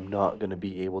way that I'm not going to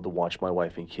be able to watch my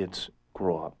wife and kids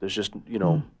grow up. There's just,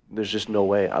 There's just no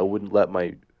way. I wouldn't let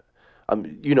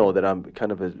that I'm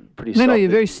kind of a pretty. No, you're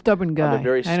a very stubborn guy. I'm a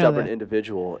very stubborn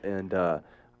individual, and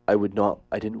I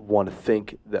didn't want to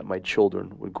think that my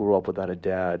children would grow up without a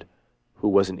dad who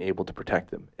wasn't able to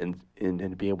protect them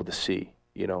and be able to see,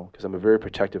 because I'm a very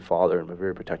protective father and I'm a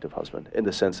very protective husband in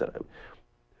the sense that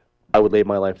I would lay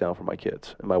my life down for my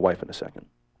kids and my wife in a second.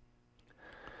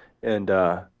 And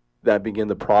that began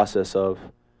the process of,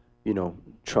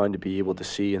 trying to be able to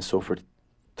see. And so for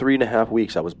 3.5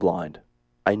 weeks, I was blind.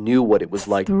 I knew what it was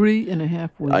like.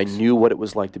 3.5 weeks. I knew what it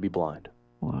was like to be blind.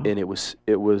 Wow. And it was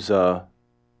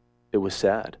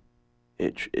sad.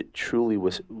 It truly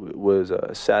was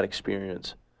a sad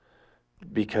experience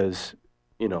because,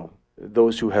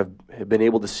 those who have been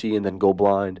able to see and then go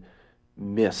blind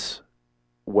miss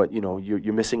what,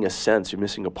 you're missing a sense, you're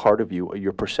missing a part of you,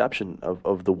 your perception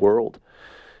of the world.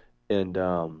 And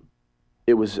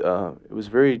it was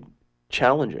very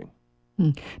challenging.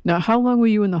 Now, how long were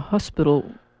you in the hospital?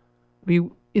 Were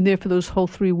you in there for those whole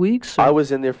 3 weeks? Or? I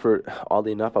was in there for,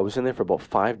 oddly enough, about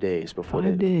 5 days before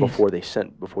they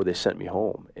sent me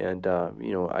home. And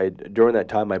during that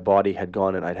time, my body had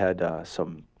gone, and I'd had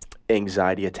some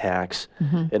anxiety attacks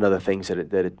and other things that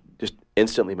it just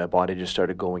instantly my body just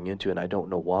started going into, and I don't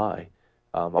know why.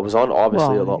 I was on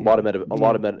obviously a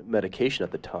lot of medication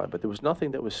at the time, but there was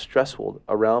nothing that was stressful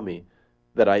around me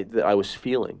that I was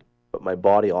feeling. But my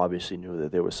body obviously knew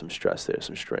that there was some stress there,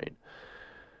 some strain.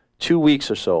 2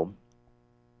 weeks or so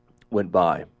went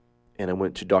by, and I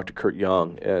went to Dr. Kurt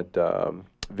Young at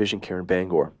Vision Care in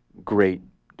Bangor. Great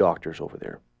doctors over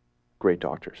there, great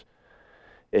doctors.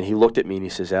 And he looked at me and he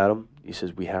says, "Adam," he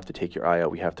says, "we have to take your eye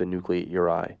out. We have to nucleate your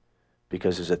eye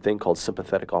because there's a thing called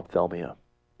sympathetic ophthalmia,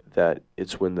 that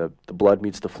it's when the blood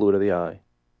meets the fluid of the eye,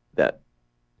 that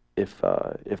if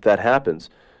that happens,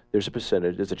 there's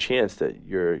a chance that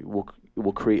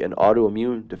will create an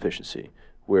autoimmune deficiency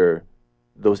where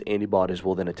those antibodies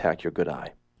will then attack your good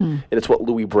eye." And it's what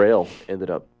Louis Braille ended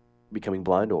up becoming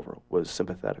blind over, was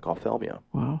sympathetic ophthalmia.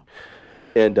 Wow.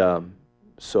 And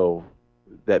so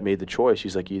that made the choice.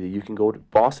 He's like, either you can go to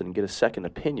Boston and get a second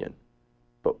opinion,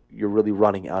 but you're really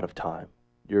running out of time.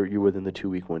 You're within the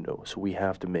 2-week window, so we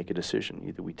have to make a decision.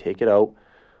 Either we take it out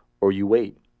or you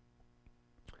wait.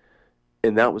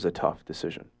 And that was a tough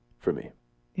decision for me.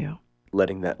 Yeah.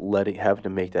 Having to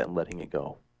make that and letting it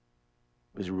go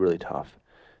was really tough.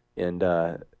 And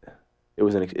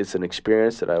it's an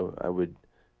experience that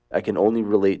I can only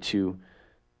relate to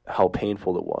how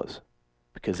painful it was.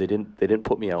 because they didn't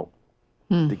put me out.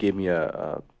 They gave me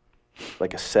a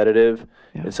sedative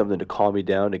and something to calm me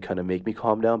down, to kind of make me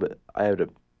calm down. But I had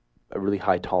a really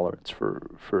high tolerance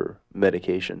for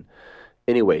medication.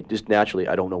 Anyway, just naturally,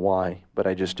 I don't know why, but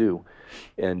I just do.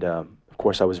 And of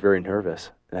course, I was very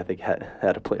nervous, and I think had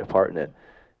to play a part in it.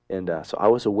 And so I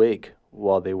was awake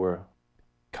while they were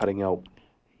cutting out,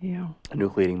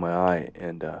 enucleating my eye.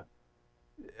 And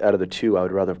out of the two, I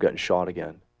would rather have gotten shot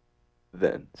again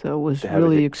than. So it was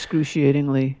really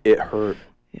excruciatingly. It hurt.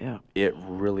 Yeah. It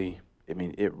really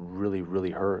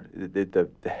hurt. The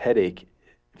headache.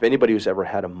 If anybody who's ever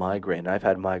had a migraine, I've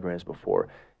had migraines before,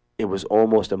 it was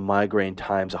almost a migraine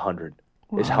times 100.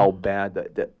 Wow. Is how bad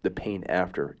the pain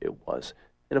after it was.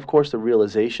 And of course, the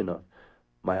realization of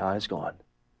my eye's gone.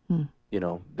 You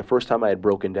know, the first time I had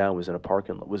broken down was in the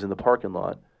parking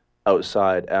lot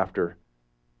outside after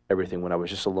everything, when I was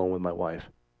just alone with my wife.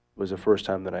 It was the first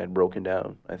time that I had broken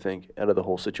down, I think, out of the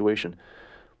whole situation.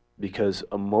 Because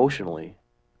emotionally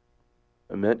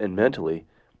and mentally,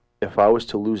 if I was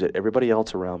to lose it, everybody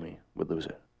else around me would lose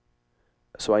it.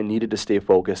 So I needed to stay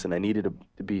focused, and I needed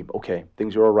to be, okay,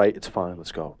 things are all right, it's fine,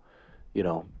 let's go. You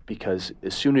know, because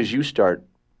as soon as you start,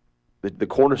 the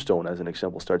cornerstone, as an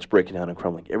example, starts breaking down and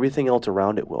crumbling, everything else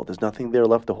around it will. There's nothing there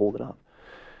left to hold it up.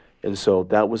 And so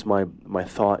that was my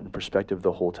thought and perspective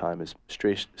the whole time, is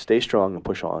stay strong and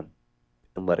push on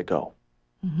and let it go.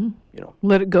 Mm-hmm. You know,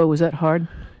 let it go. Was that hard?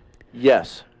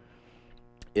 Yes,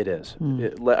 it is.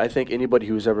 I think anybody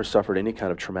who's ever suffered any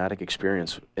kind of traumatic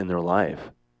experience in their life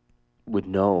would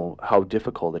know how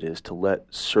difficult it is to let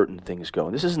certain things go.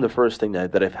 And this isn't the first thing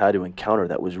that I've had to encounter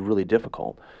that was really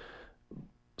difficult.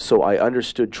 So I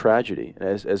understood tragedy,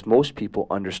 as most people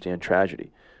understand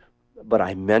tragedy. But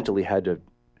I mentally had to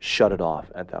shut it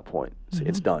off at that point. Say,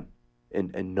 it's done.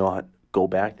 And not go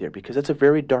back there, because it's a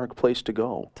very dark place to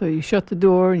go. So you shut the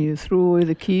door and you threw away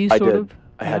the keys, I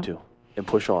had to, and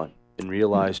push on, and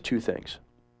realize two things.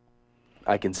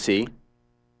 I can see,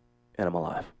 and I'm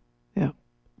alive. Yeah.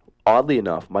 Oddly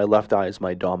enough, my left eye is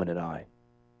my dominant eye.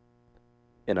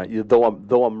 And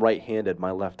though I'm right-handed, my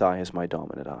left eye is my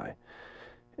dominant eye.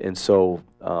 And so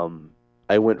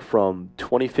I went from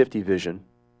 20/50 vision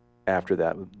after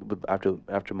that,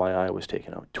 after my eye was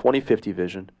taken out, 20/50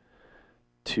 vision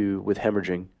with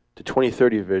hemorrhaging, to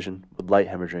 20/30 vision with light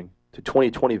hemorrhaging, to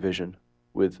 20/20 vision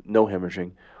with no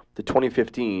hemorrhaging, to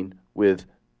 2015 with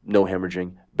no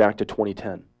hemorrhaging, back to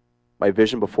 2010. My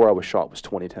vision before I was shot was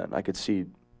 2010. I could see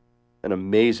an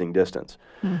amazing distance.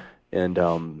 And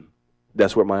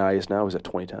that's where my eye is now, is at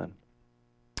 2010.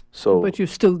 So, but you've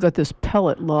still got this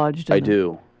pellet lodged in I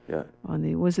do, yeah.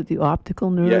 On was it the optical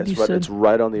nerve? Yeah, it's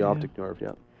right on the optic nerve,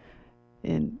 yeah.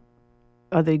 And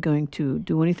are they going to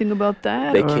do anything about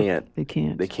that? They can't. They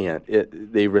can't. They can't.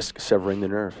 They risk severing the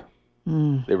nerve.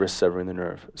 They risk severing the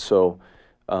nerve. So,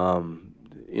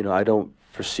 I don't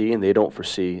foresee, and they don't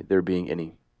foresee there being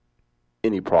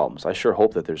any problems. I sure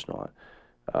hope that there's not.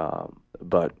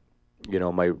 But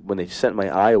when they sent my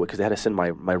eye away, because they had to send my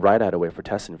right eye away for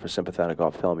testing for sympathetic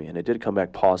ophthalmia, and it did come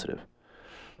back positive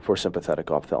for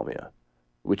sympathetic ophthalmia,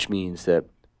 which means that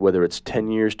whether it's 10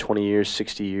 years, 20 years,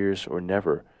 60 years, or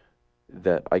never,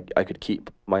 that I could keep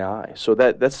my eye. So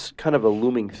that's kind of a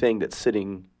looming thing that's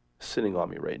sitting on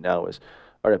me right now, is,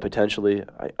 all right, potentially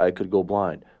I could go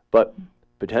blind, but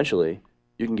potentially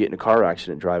you can get in a car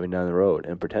accident driving down the road,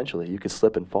 and potentially you could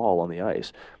slip and fall on the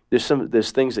ice.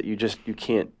 There's things that you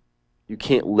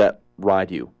can't let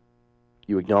ride you.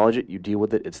 You acknowledge it, you deal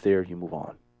with it, it's there, you move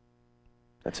on.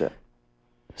 That's it.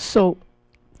 So,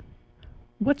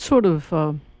 what sort of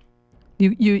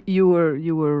you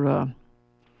were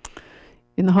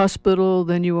in the hospital,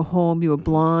 then you were home, you were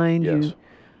blind, yes.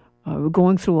 You were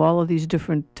going through all of these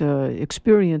different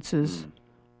experiences.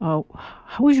 How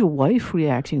was your wife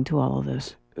reacting to all of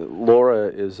this? Laura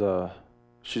is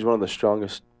she's one of the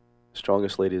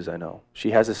strongest ladies I know.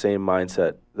 She has the same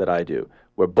mindset that I do.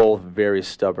 We're both very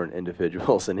stubborn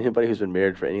individuals, and anybody who's been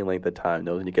married for any length of time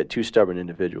knows when you get two stubborn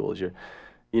individuals,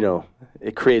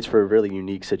 it creates for a really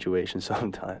unique situation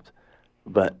sometimes.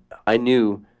 But I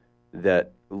knew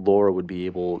that Laura would be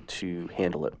able to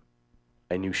handle it.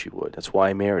 I knew she would. That's why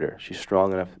I married her. She's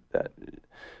strong enough that,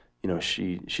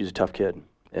 she's a tough kid.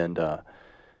 And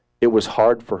it was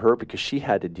hard for her because she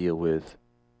had to deal with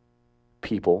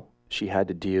people. She had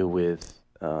to deal with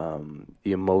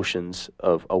the emotions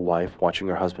of a wife watching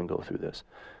her husband go through this.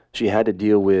 She had to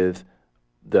deal with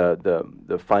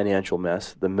the financial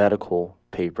mess, the medical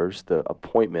papers, the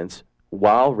appointments,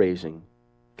 while raising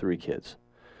 3 kids.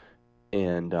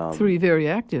 And 3 very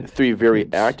active. 3 very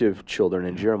active children,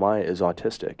 and Jeremiah is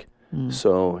autistic.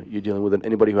 So you're dealing with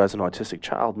anybody who has an autistic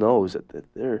child knows that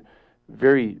they're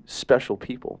very special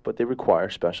people, but they require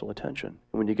special attention.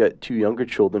 And when you get two younger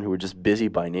children who are just busy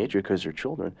by nature because they're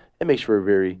children, it makes for a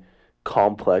very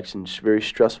complex and very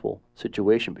stressful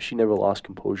situation. But she never lost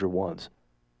composure once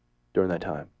during that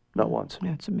time. Not once.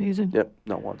 Yeah, it's amazing. Yep,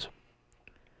 not once.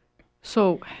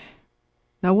 So,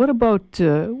 now what about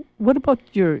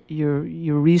your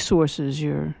resources?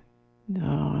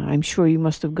 I'm sure you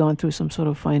must have gone through some sort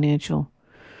of financial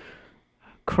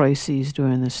crises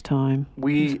during this time.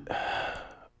 We,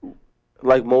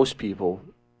 like most people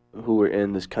who are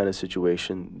in this kind of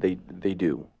situation, they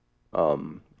do.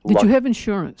 Did you have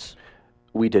insurance?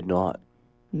 We did not.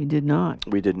 You did not.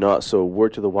 We did not. So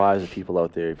word to the wise of people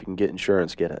out there: if you can get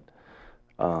insurance, get it.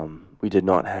 We did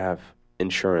not have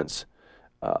insurance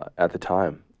at the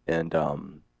time, and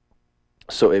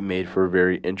so it made for a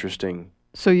very interesting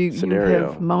scenario. You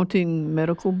have mounting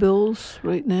medical bills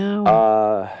right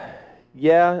now?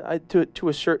 Yeah, to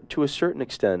a certain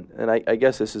extent, and I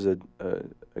guess this is a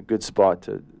good spot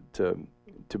to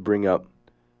bring up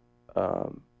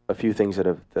a few things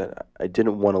that I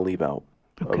didn't want to leave out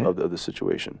of the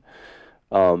situation.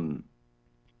 When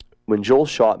Joel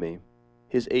shot me,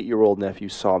 his 8-year-old nephew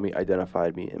saw me,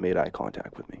 identified me, and made eye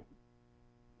contact with me.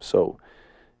 So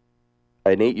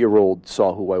an 8-year-old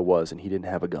saw who I was, and he didn't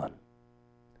have a gun.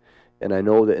 And I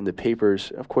know that in the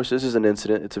papers, of course, this is an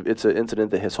incident. It's an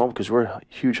incident that hits home because we're a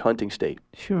huge hunting state.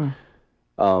 Sure.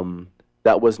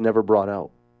 That was never brought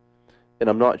out. And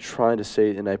I'm not trying to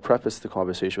say, and I prefaced the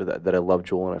conversation with that I love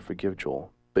Joel and I forgive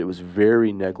Joel, but it was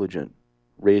very negligent,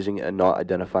 raising and not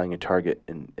identifying a target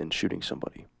and shooting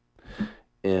somebody.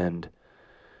 And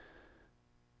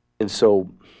so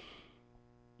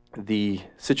the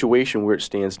situation where it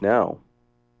stands now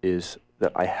is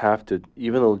that I have to,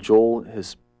 even though Joel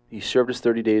he served his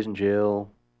 30 days in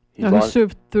jail. He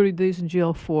served 30 days in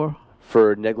jail for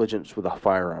negligence with a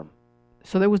firearm.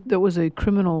 So there was a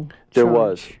criminal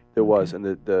charge. There Okay. was, and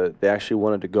they actually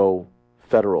wanted to go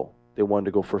federal. They wanted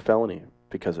to go for felony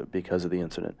because of the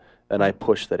incident, and I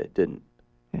pushed that it didn't.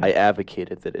 Yeah. I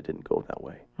advocated that it didn't go that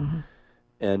way,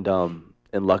 and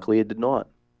luckily it did not.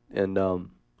 And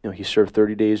he served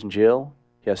 30 days in jail.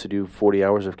 He has to do 40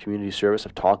 hours of community service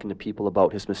of talking to people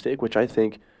about his mistake, which I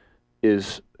think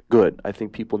is good. I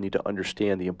think people need to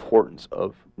understand the importance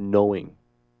of knowing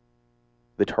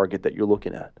the target that you're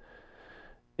looking at.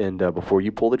 And before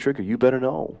you pull the trigger, you better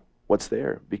know what's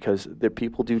there, because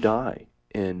people do die,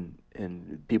 and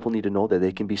people need to know that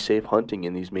they can be safe hunting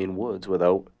in these Maine woods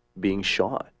without being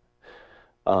shot.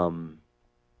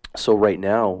 So right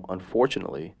now,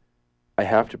 unfortunately, I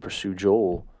have to pursue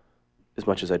Joel as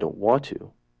much as I don't want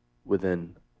to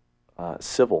within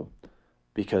civil,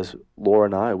 because Laura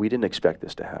and we didn't expect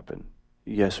this to happen.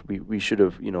 Yes, we should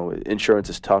have, insurance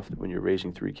is tough when you're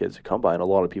raising 3 kids to come by, and a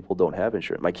lot of people don't have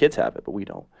insurance. My kids have it, but we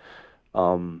don't.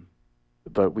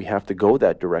 But we have to go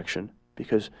that direction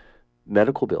because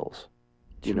medical bills,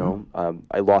 Sure.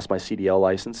 I lost my CDL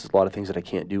license. There's a lot of things that I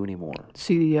can't do anymore.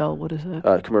 CDL, what is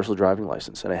that? Commercial driving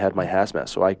license, and I had my hazmat,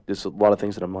 so there's a lot of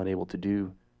things that I'm not able to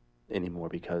do anymore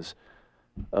because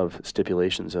of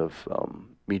stipulations of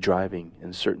me driving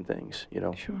and certain things,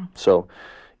 Sure. So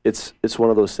it's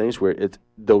one of those things where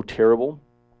though terrible,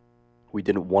 we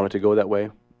didn't want it to go that way.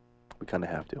 We kind of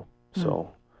have to.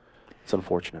 So it's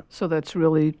unfortunate. So that's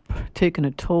really taken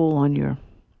a toll on your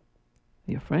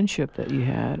friendship that you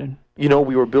had. And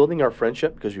we were building our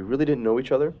friendship because we really didn't know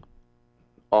each other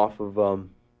off of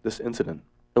this incident.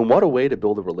 And what a way to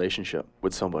build a relationship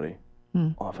with somebody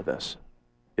off of this.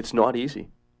 It's not easy.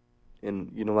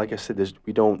 And like I said,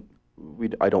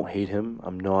 I don't hate him.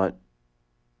 I'm not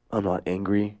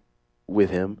angry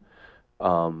with him.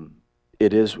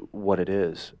 It is what it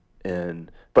is.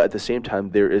 But at the same time,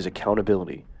 there is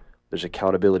accountability. There's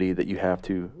accountability that you have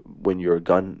to when you're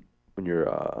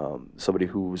somebody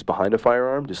who's behind a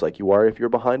firearm, just like you are if you're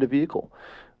behind a vehicle.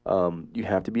 You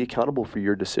have to be accountable for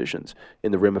your decisions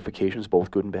and the ramifications,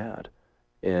 both good and bad.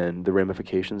 And the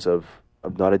ramifications of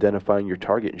not identifying your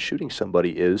target and shooting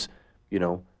somebody is,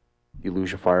 you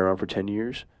lose your firearm for 10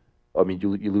 years. I mean,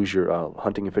 you lose your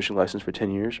hunting and fishing license for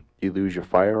 10 years. You lose your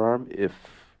firearm if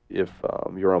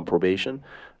you're on probation.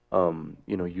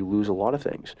 You lose a lot of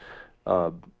things.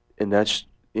 And that's,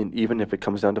 even if it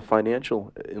comes down to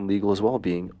financial and legal as well,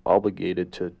 being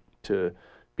obligated to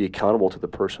be accountable to the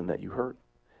person that you hurt.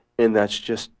 And that's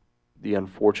just the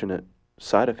unfortunate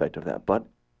side effect of that. But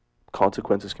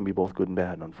consequences can be both good and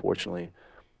bad. And unfortunately,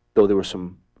 though there were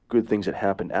some good things that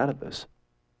happened out of this,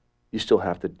 you still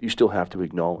have to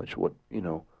acknowledge what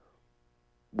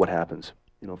happens,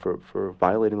 for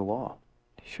violating the law.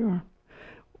 Sure.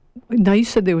 Now, you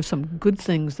said there were some good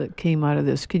things that came out of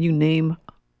this. Can you name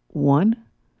one?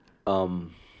 I've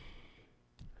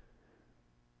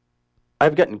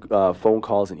gotten phone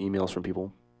calls and emails from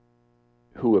people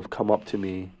who have come up to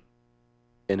me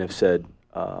and have said,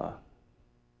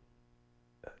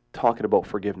 talking about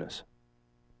forgiveness,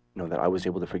 that I was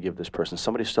able to forgive this person.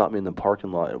 Somebody stopped me in the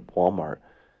parking lot at Walmart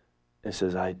and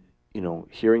says,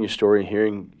 hearing your story,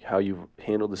 hearing how you've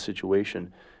handled the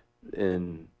situation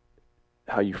and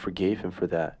how you forgave him for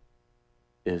that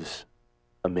is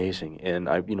amazing. And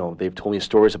they've told me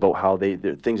stories about how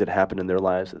things that happened in their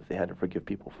lives that they had to forgive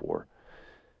people for.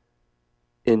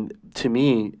 And to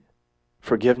me,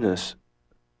 forgiveness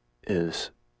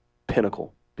is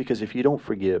pinnacle, because if you don't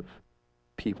forgive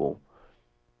people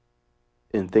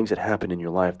and things that happen in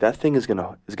your life, that thing is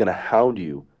gonna hound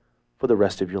you for the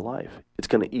rest of your life. It's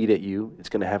gonna eat at you. It's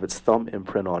gonna have its thumb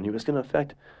imprint on you. It's gonna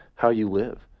affect how you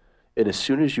live. And as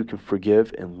soon as you can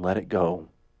forgive and let it go,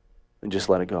 and just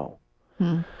let it go,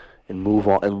 and move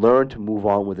on, and learn to move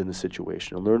on within the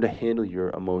situation, and learn to handle your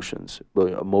emotions,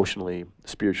 emotionally,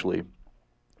 spiritually,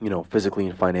 physically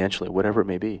and financially, whatever it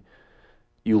may be,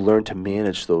 you learn to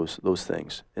manage those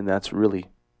things, and that's really,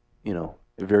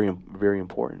 very, very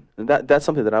important. And that's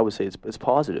something that I would say is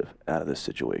positive out of this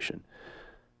situation.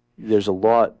 There's a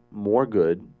lot more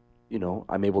good,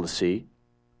 I'm able to see.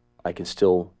 I can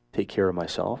still take care of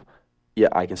myself. Yeah,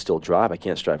 I can still drive. I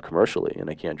can't drive commercially, and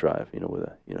I can't drive, with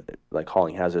like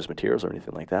hauling hazardous materials or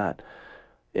anything like that.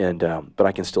 And but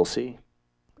I can still see.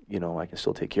 I can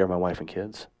still take care of my wife and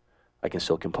kids. I can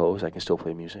still compose. I can still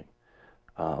play music.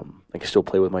 I can still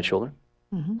play with my children.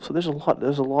 Mm-hmm. So there's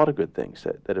a lot of good things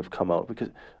that have come out,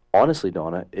 because honestly,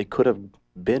 Donna, it could have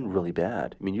been really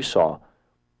bad. I mean, you saw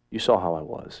how I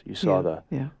was. You saw the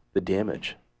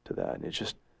damage to that, and it's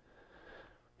just,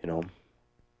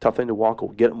 tough thing to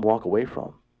walk away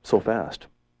from so fast.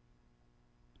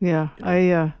 Yeah,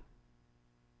 I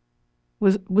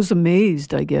was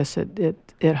amazed, I guess,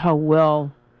 at how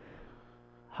well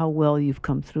you've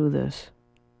come through this,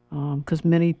 because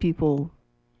many people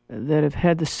that have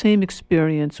had the same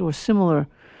experience or similar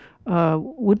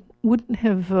wouldn't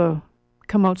have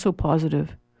come out so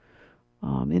positive.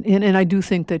 And I do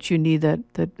think that you need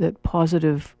that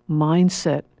positive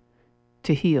mindset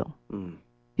to heal.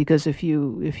 Because if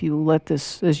you let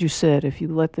this, as you said, if you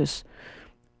let this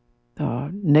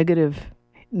negative,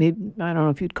 maybe, I don't know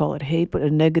if you'd call it hate, but a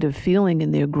negative feeling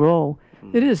in there grow,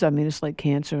 it is. I mean, it's like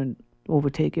cancer and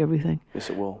overtake everything. Yes,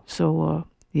 it will. So,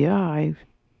 I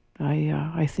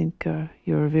think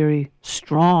you're a very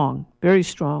strong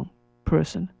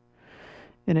person,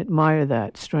 and admire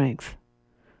that strength.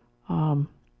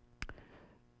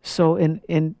 So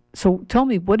tell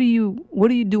me, what are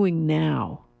you doing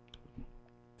now,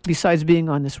 besides being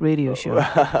on this radio show?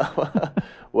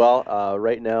 Well,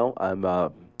 right now I'm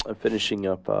finishing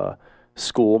up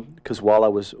school, because while I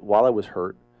was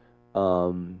hurt,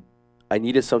 I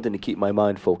needed something to keep my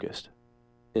mind focused.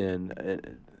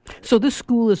 So this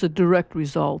school is a direct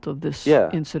result of this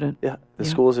incident. Yeah, the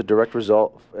school is a direct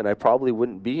result, and I probably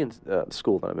wouldn't be in the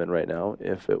school that I'm in right now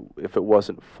if it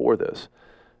wasn't for this.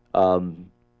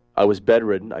 I was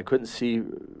bedridden. I couldn't see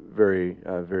very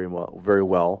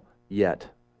well yet.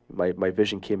 My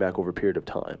vision came back over a period of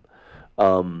time.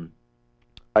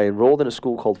 I enrolled in a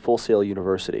school called Full Sail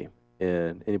University,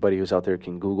 and anybody who's out there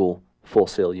can Google Full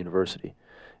Sail University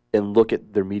and look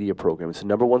at their media program. It's the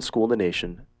 #1 school in the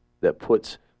nation that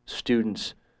puts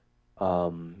students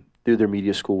through their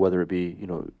media school, whether it be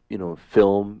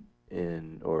film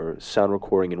or sound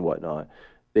recording and whatnot.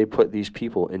 They put these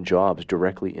people in jobs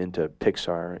directly into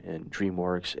Pixar and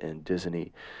DreamWorks and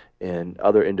Disney and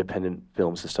other independent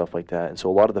films and stuff like that. And so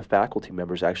a lot of the faculty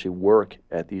members actually work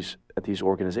at these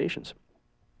organizations.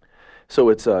 So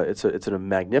it's a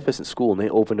magnificent school, and they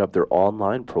opened up their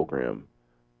online program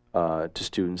to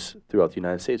students throughout the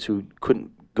United States who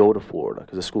couldn't go to Florida,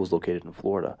 because the school is located in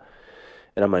Florida.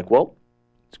 And I'm like, well,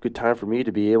 it's a good time for me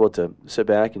to be able to sit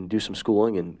back and do some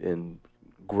schooling and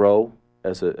grow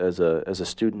as a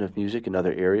student of music in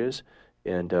other areas,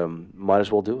 and might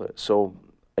as well do it. So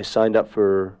I signed up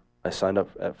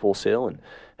at Full Sail and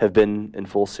have been in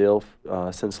Full Sail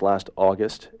since last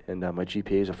August, and my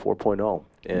GPA is a 4.0.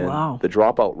 And wow. The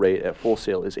dropout rate at Full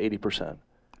Sail is 80%.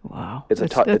 Wow,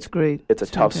 that's great. It's a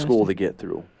tough school to get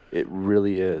through. It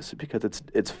really is, because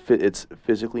it's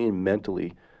physically and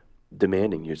mentally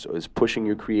demanding. It's pushing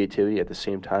your creativity at the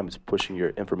same time as pushing your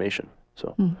information.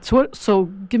 So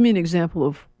give me an example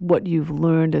of what you've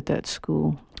learned at that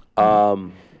school.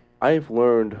 I've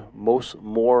learned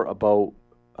more about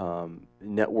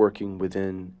networking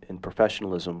and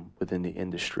professionalism within the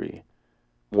industry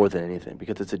more than anything,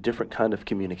 because it's a different kind of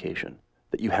communication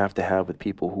that you have to have with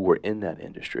people who are in that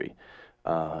industry.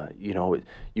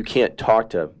 You can't talk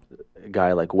to a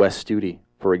guy like Wes Studi,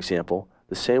 for example,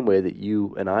 the same way that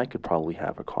you and I could probably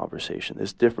have a conversation.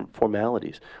 There's different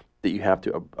formalities that you have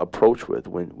to approach with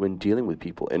when dealing with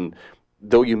people. And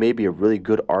though you may be a really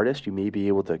good artist, you may be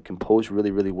able to compose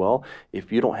really, really well,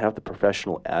 if you don't have the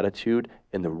professional attitude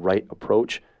and the right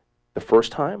approach the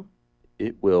first time,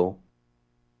 it will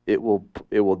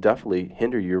definitely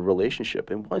hinder your relationship.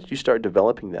 And once you start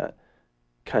developing that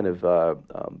kind of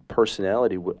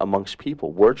personality amongst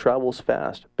people, word travels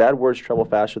fast. Bad words travel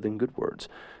faster than good words.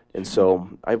 And so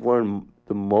I've learned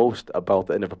the most about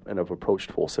that and have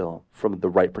approached Full Sail from the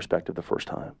right perspective the first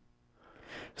time.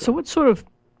 So what sort of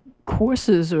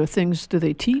courses or things do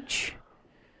they teach?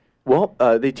 Well,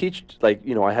 they teach, I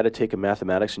had to take a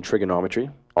mathematics and trigonometry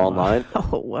online.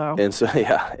 Oh, wow. And so,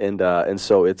 and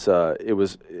so it's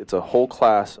a whole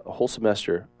class, a whole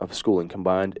semester of schooling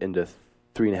combined into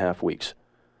 3.5 weeks.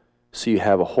 So you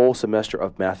have a whole semester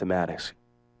of mathematics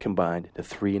combined into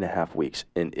 3.5 weeks,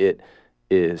 and it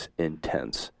is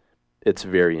intense. It's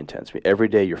very intense. I mean, every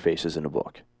day your face is in a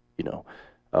book,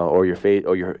 or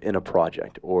you're in a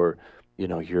project, or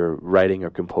you're writing or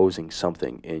composing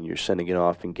something, and you're sending it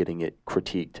off and getting it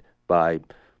critiqued by,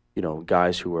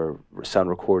 guys who are sound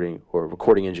recording or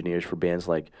recording engineers for bands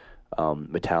like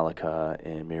Metallica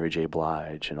and Mary J.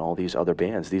 Blige and all these other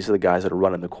bands. These are the guys that are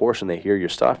running the course, and they hear your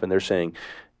stuff, and they're saying,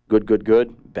 good, good,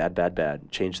 good, bad, bad,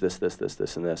 bad. Change this,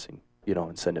 and this,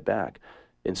 and send it back.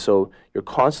 And so you're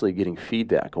constantly getting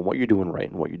feedback on what you're doing right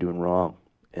and what you're doing wrong.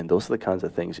 And those are the kinds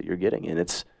of things that you're getting, and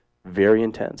it's very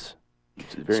intense.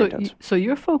 It's very intense. So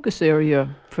your focus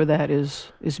area for that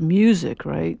is music,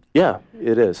 right? Yeah,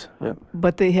 it is. Yeah.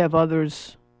 But they have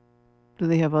others. Do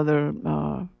they have other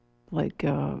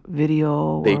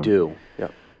video? They do. Yeah.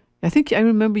 I think I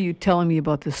remember you telling me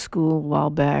about this school a while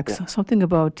back. Yeah. Something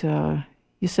about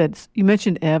you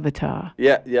mentioned Avatar.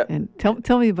 Yeah, yeah. And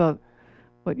tell me about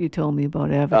what you told me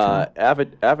about Avatar.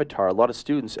 Avatar. A lot of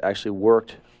students actually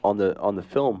worked on the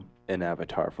film in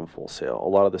Avatar from Full Sail. A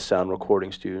lot of the sound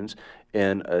recording students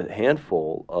and a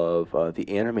handful of the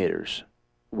animators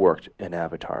worked in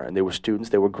Avatar, and they were students.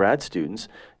 They were grad students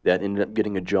that ended up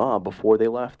getting a job before they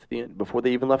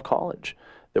even left college.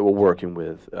 That were working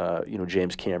with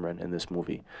James Cameron in this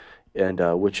movie, and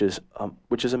which is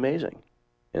amazing,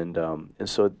 and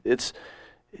so it's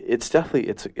definitely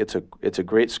it's a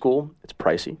great school. It's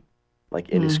pricey, like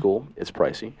any school. It's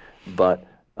pricey, but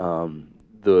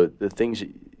the things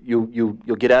you'll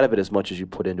get out of it as much as you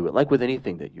put into it. Like with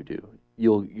anything that you do,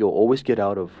 you'll always get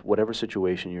out of whatever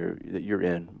situation you're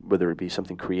in, whether it be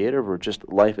something creative or just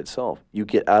life itself. You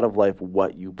get out of life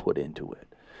what you put into it.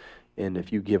 And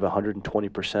if you give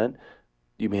 120%,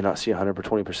 you may not see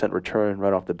 120% return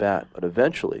right off the bat. But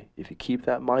eventually, if you keep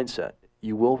that mindset,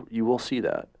 you will see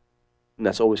that. And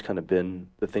that's always kind of been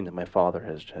the thing that my father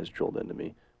has drilled into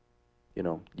me.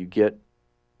 You get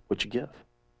what you give.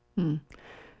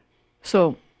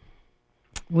 So,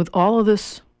 with all of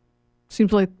this,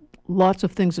 seems like lots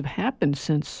of things have happened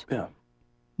since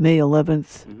May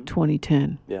 11th,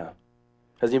 2010. Yeah.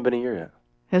 Hasn't even been a year yet.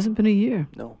 Hasn't been a year.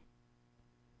 No.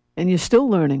 And you're still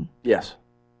learning. Yes.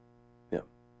 Yeah.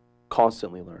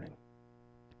 Constantly learning.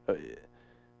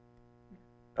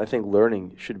 I think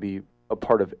learning should be a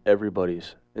part of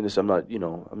everybody's. And this, I'm not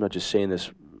just saying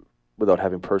this without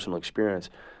having personal experience,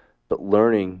 but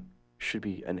learning should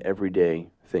be an everyday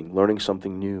thing. Learning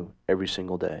something new every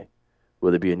single day,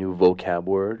 whether it be a new vocab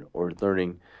word or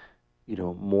learning,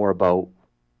 more about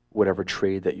whatever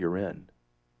trade that you're in.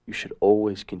 You should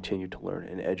always continue to learn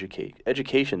and educate.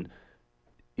 Education,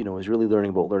 is really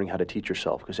learning how to teach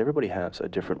yourself, because everybody has a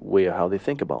different way of how they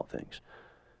think about things.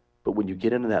 But when you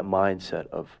get into that mindset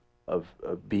of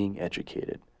being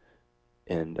educated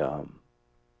and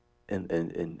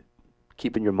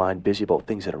keeping your mind busy about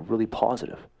things that are really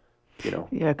positive,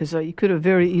 Yeah, because you could have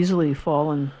very easily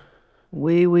fallen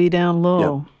way, way down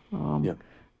low. Yeah.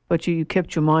 But you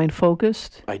kept your mind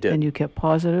focused. I did. And you kept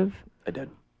positive. I did.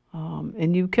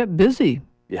 And you kept busy.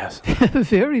 Yes.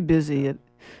 Very busy.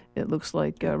 It looks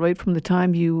like right from the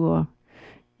time you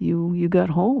got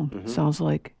home. Mm-hmm. Sounds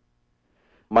like.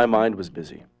 My mind was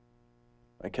busy.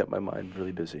 I kept my mind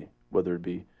really busy, whether it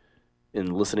be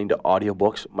in listening to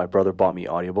audiobooks. My brother bought me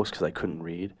audiobooks because I couldn't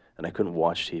read and I couldn't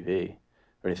watch TV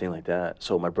or anything like that.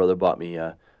 So my brother bought me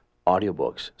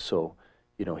audiobooks. So,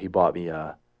 he bought me,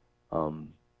 the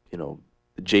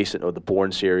Jason or the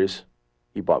Bourne series.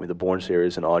 He bought me the Bourne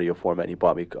series in audio format. And he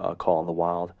bought me Call in the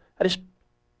Wild. I just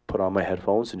put on my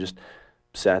headphones and just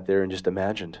sat there and just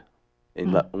imagined,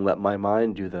 and let my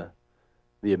mind do the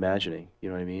imagining. You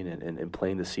know what I mean? And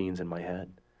playing the scenes in my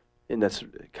head. And that's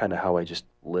kind of how I just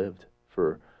lived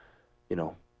for,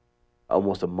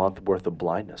 almost a month worth of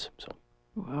blindness. So.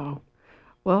 Wow.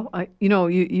 Well,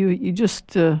 you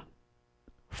just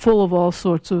full of all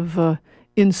sorts of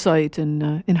insight.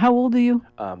 And how old are you?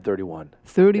 31.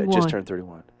 31. I just turned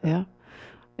 31. Yeah.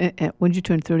 And when did you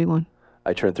turn 31?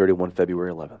 I turned 31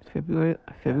 February 11th. February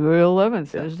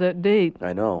 11th. Yeah. There's that date.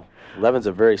 I know. 11's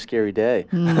a very scary day.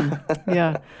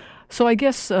 Yeah. So I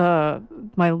guess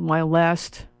my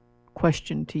last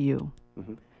question to you,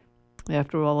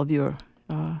 after all of your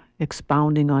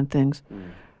expounding on things,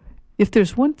 if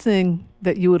there's one thing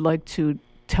that you would like to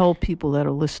tell people that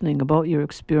are listening about your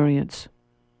experience,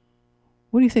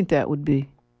 what do you think that would be?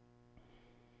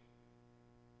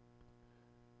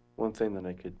 One thing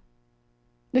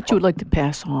that you would like to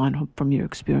pass on from your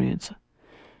experience.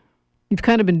 You've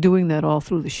kind of been doing that all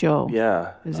through the show.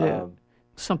 Yeah. Is there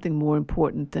something more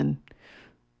important than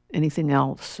anything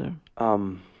else? Or?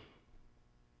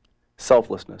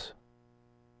 Selflessness.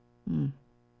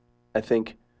 I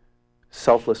think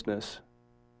selflessness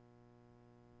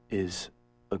is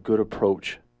a good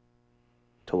approach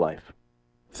to life.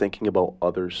 Thinking about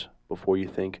others before you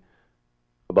think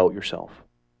about yourself.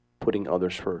 Putting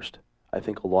others first. I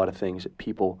think a lot of things that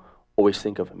people always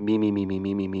think of me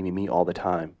all the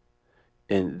time.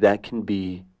 And that can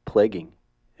be plaguing.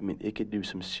 I mean, it could do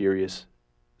some serious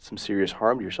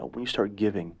harm to yourself when you start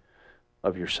giving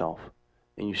of yourself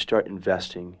and you start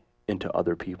investing into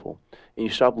other people and you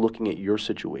stop looking at your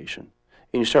situation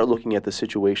and you start looking at the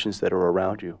situations that are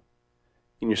around you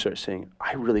and you start saying,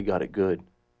 I really got it good.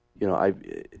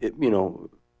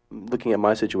 Looking at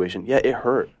my situation, yeah, it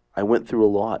hurt. I went through a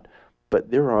lot. But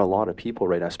there are a lot of people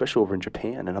right now, especially over in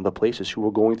Japan and other places, who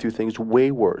are going through things way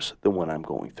worse than what I'm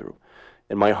going through.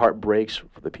 And my heart breaks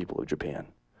for the people of Japan.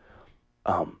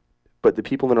 But the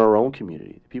people in our own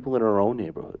community, the people in our own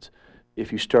neighborhoods,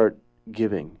 if you start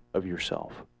giving of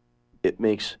yourself, it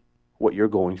makes what you're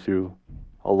going through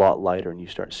a lot lighter, and you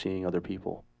start seeing other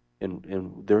people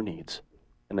and their needs.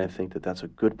 And I think that that's a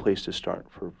good place to start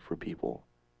for people,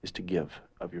 is to give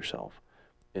of yourself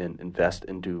and invest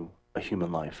into a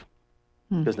human life.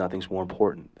 Because nothing's more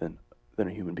important than a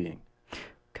human being.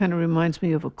 Kind of reminds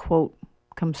me of a quote,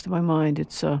 comes to my mind.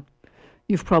 It's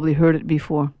you've probably heard it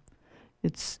before.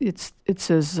 It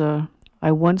says,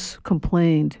 I once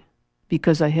complained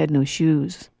because I had no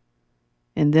shoes,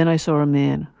 and then I saw a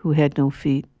man who had no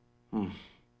feet.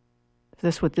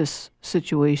 That's what this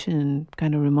situation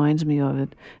kind of reminds me of.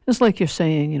 It. It's like you're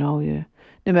saying, no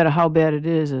matter how bad it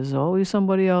is, there's always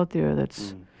somebody out there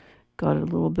that's got it a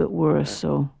little bit worse. Right.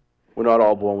 So. We're not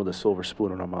all born with a silver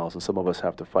spoon in our mouths, and some of us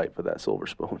have to fight for that silver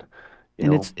spoon.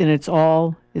 It's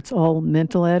all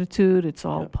mental attitude. It's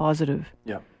all positive.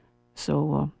 Yeah.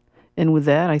 So, and with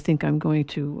that, I think I'm going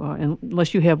to.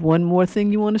 Unless you have one more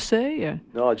thing you want to say.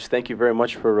 No, I just thank you very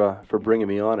much for bringing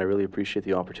me on. I really appreciate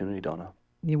the opportunity, Donna.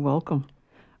 You're welcome.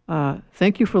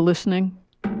 Thank you for listening,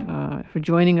 for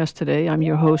joining us today. I'm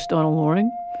your host, Donald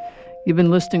Loring. You've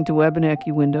been listening to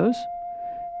Wabanaki Windows.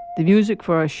 The music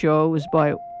for our show is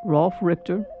by Rolf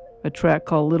Richter, a track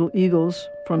called Little Eagles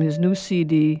from his new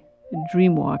CD,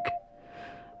 Dreamwalk.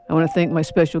 I want to thank my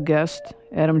special guest,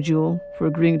 Adam Jewell, for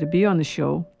agreeing to be on the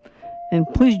show. And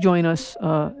please join us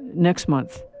next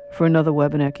month for another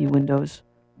Wabanaki Windows.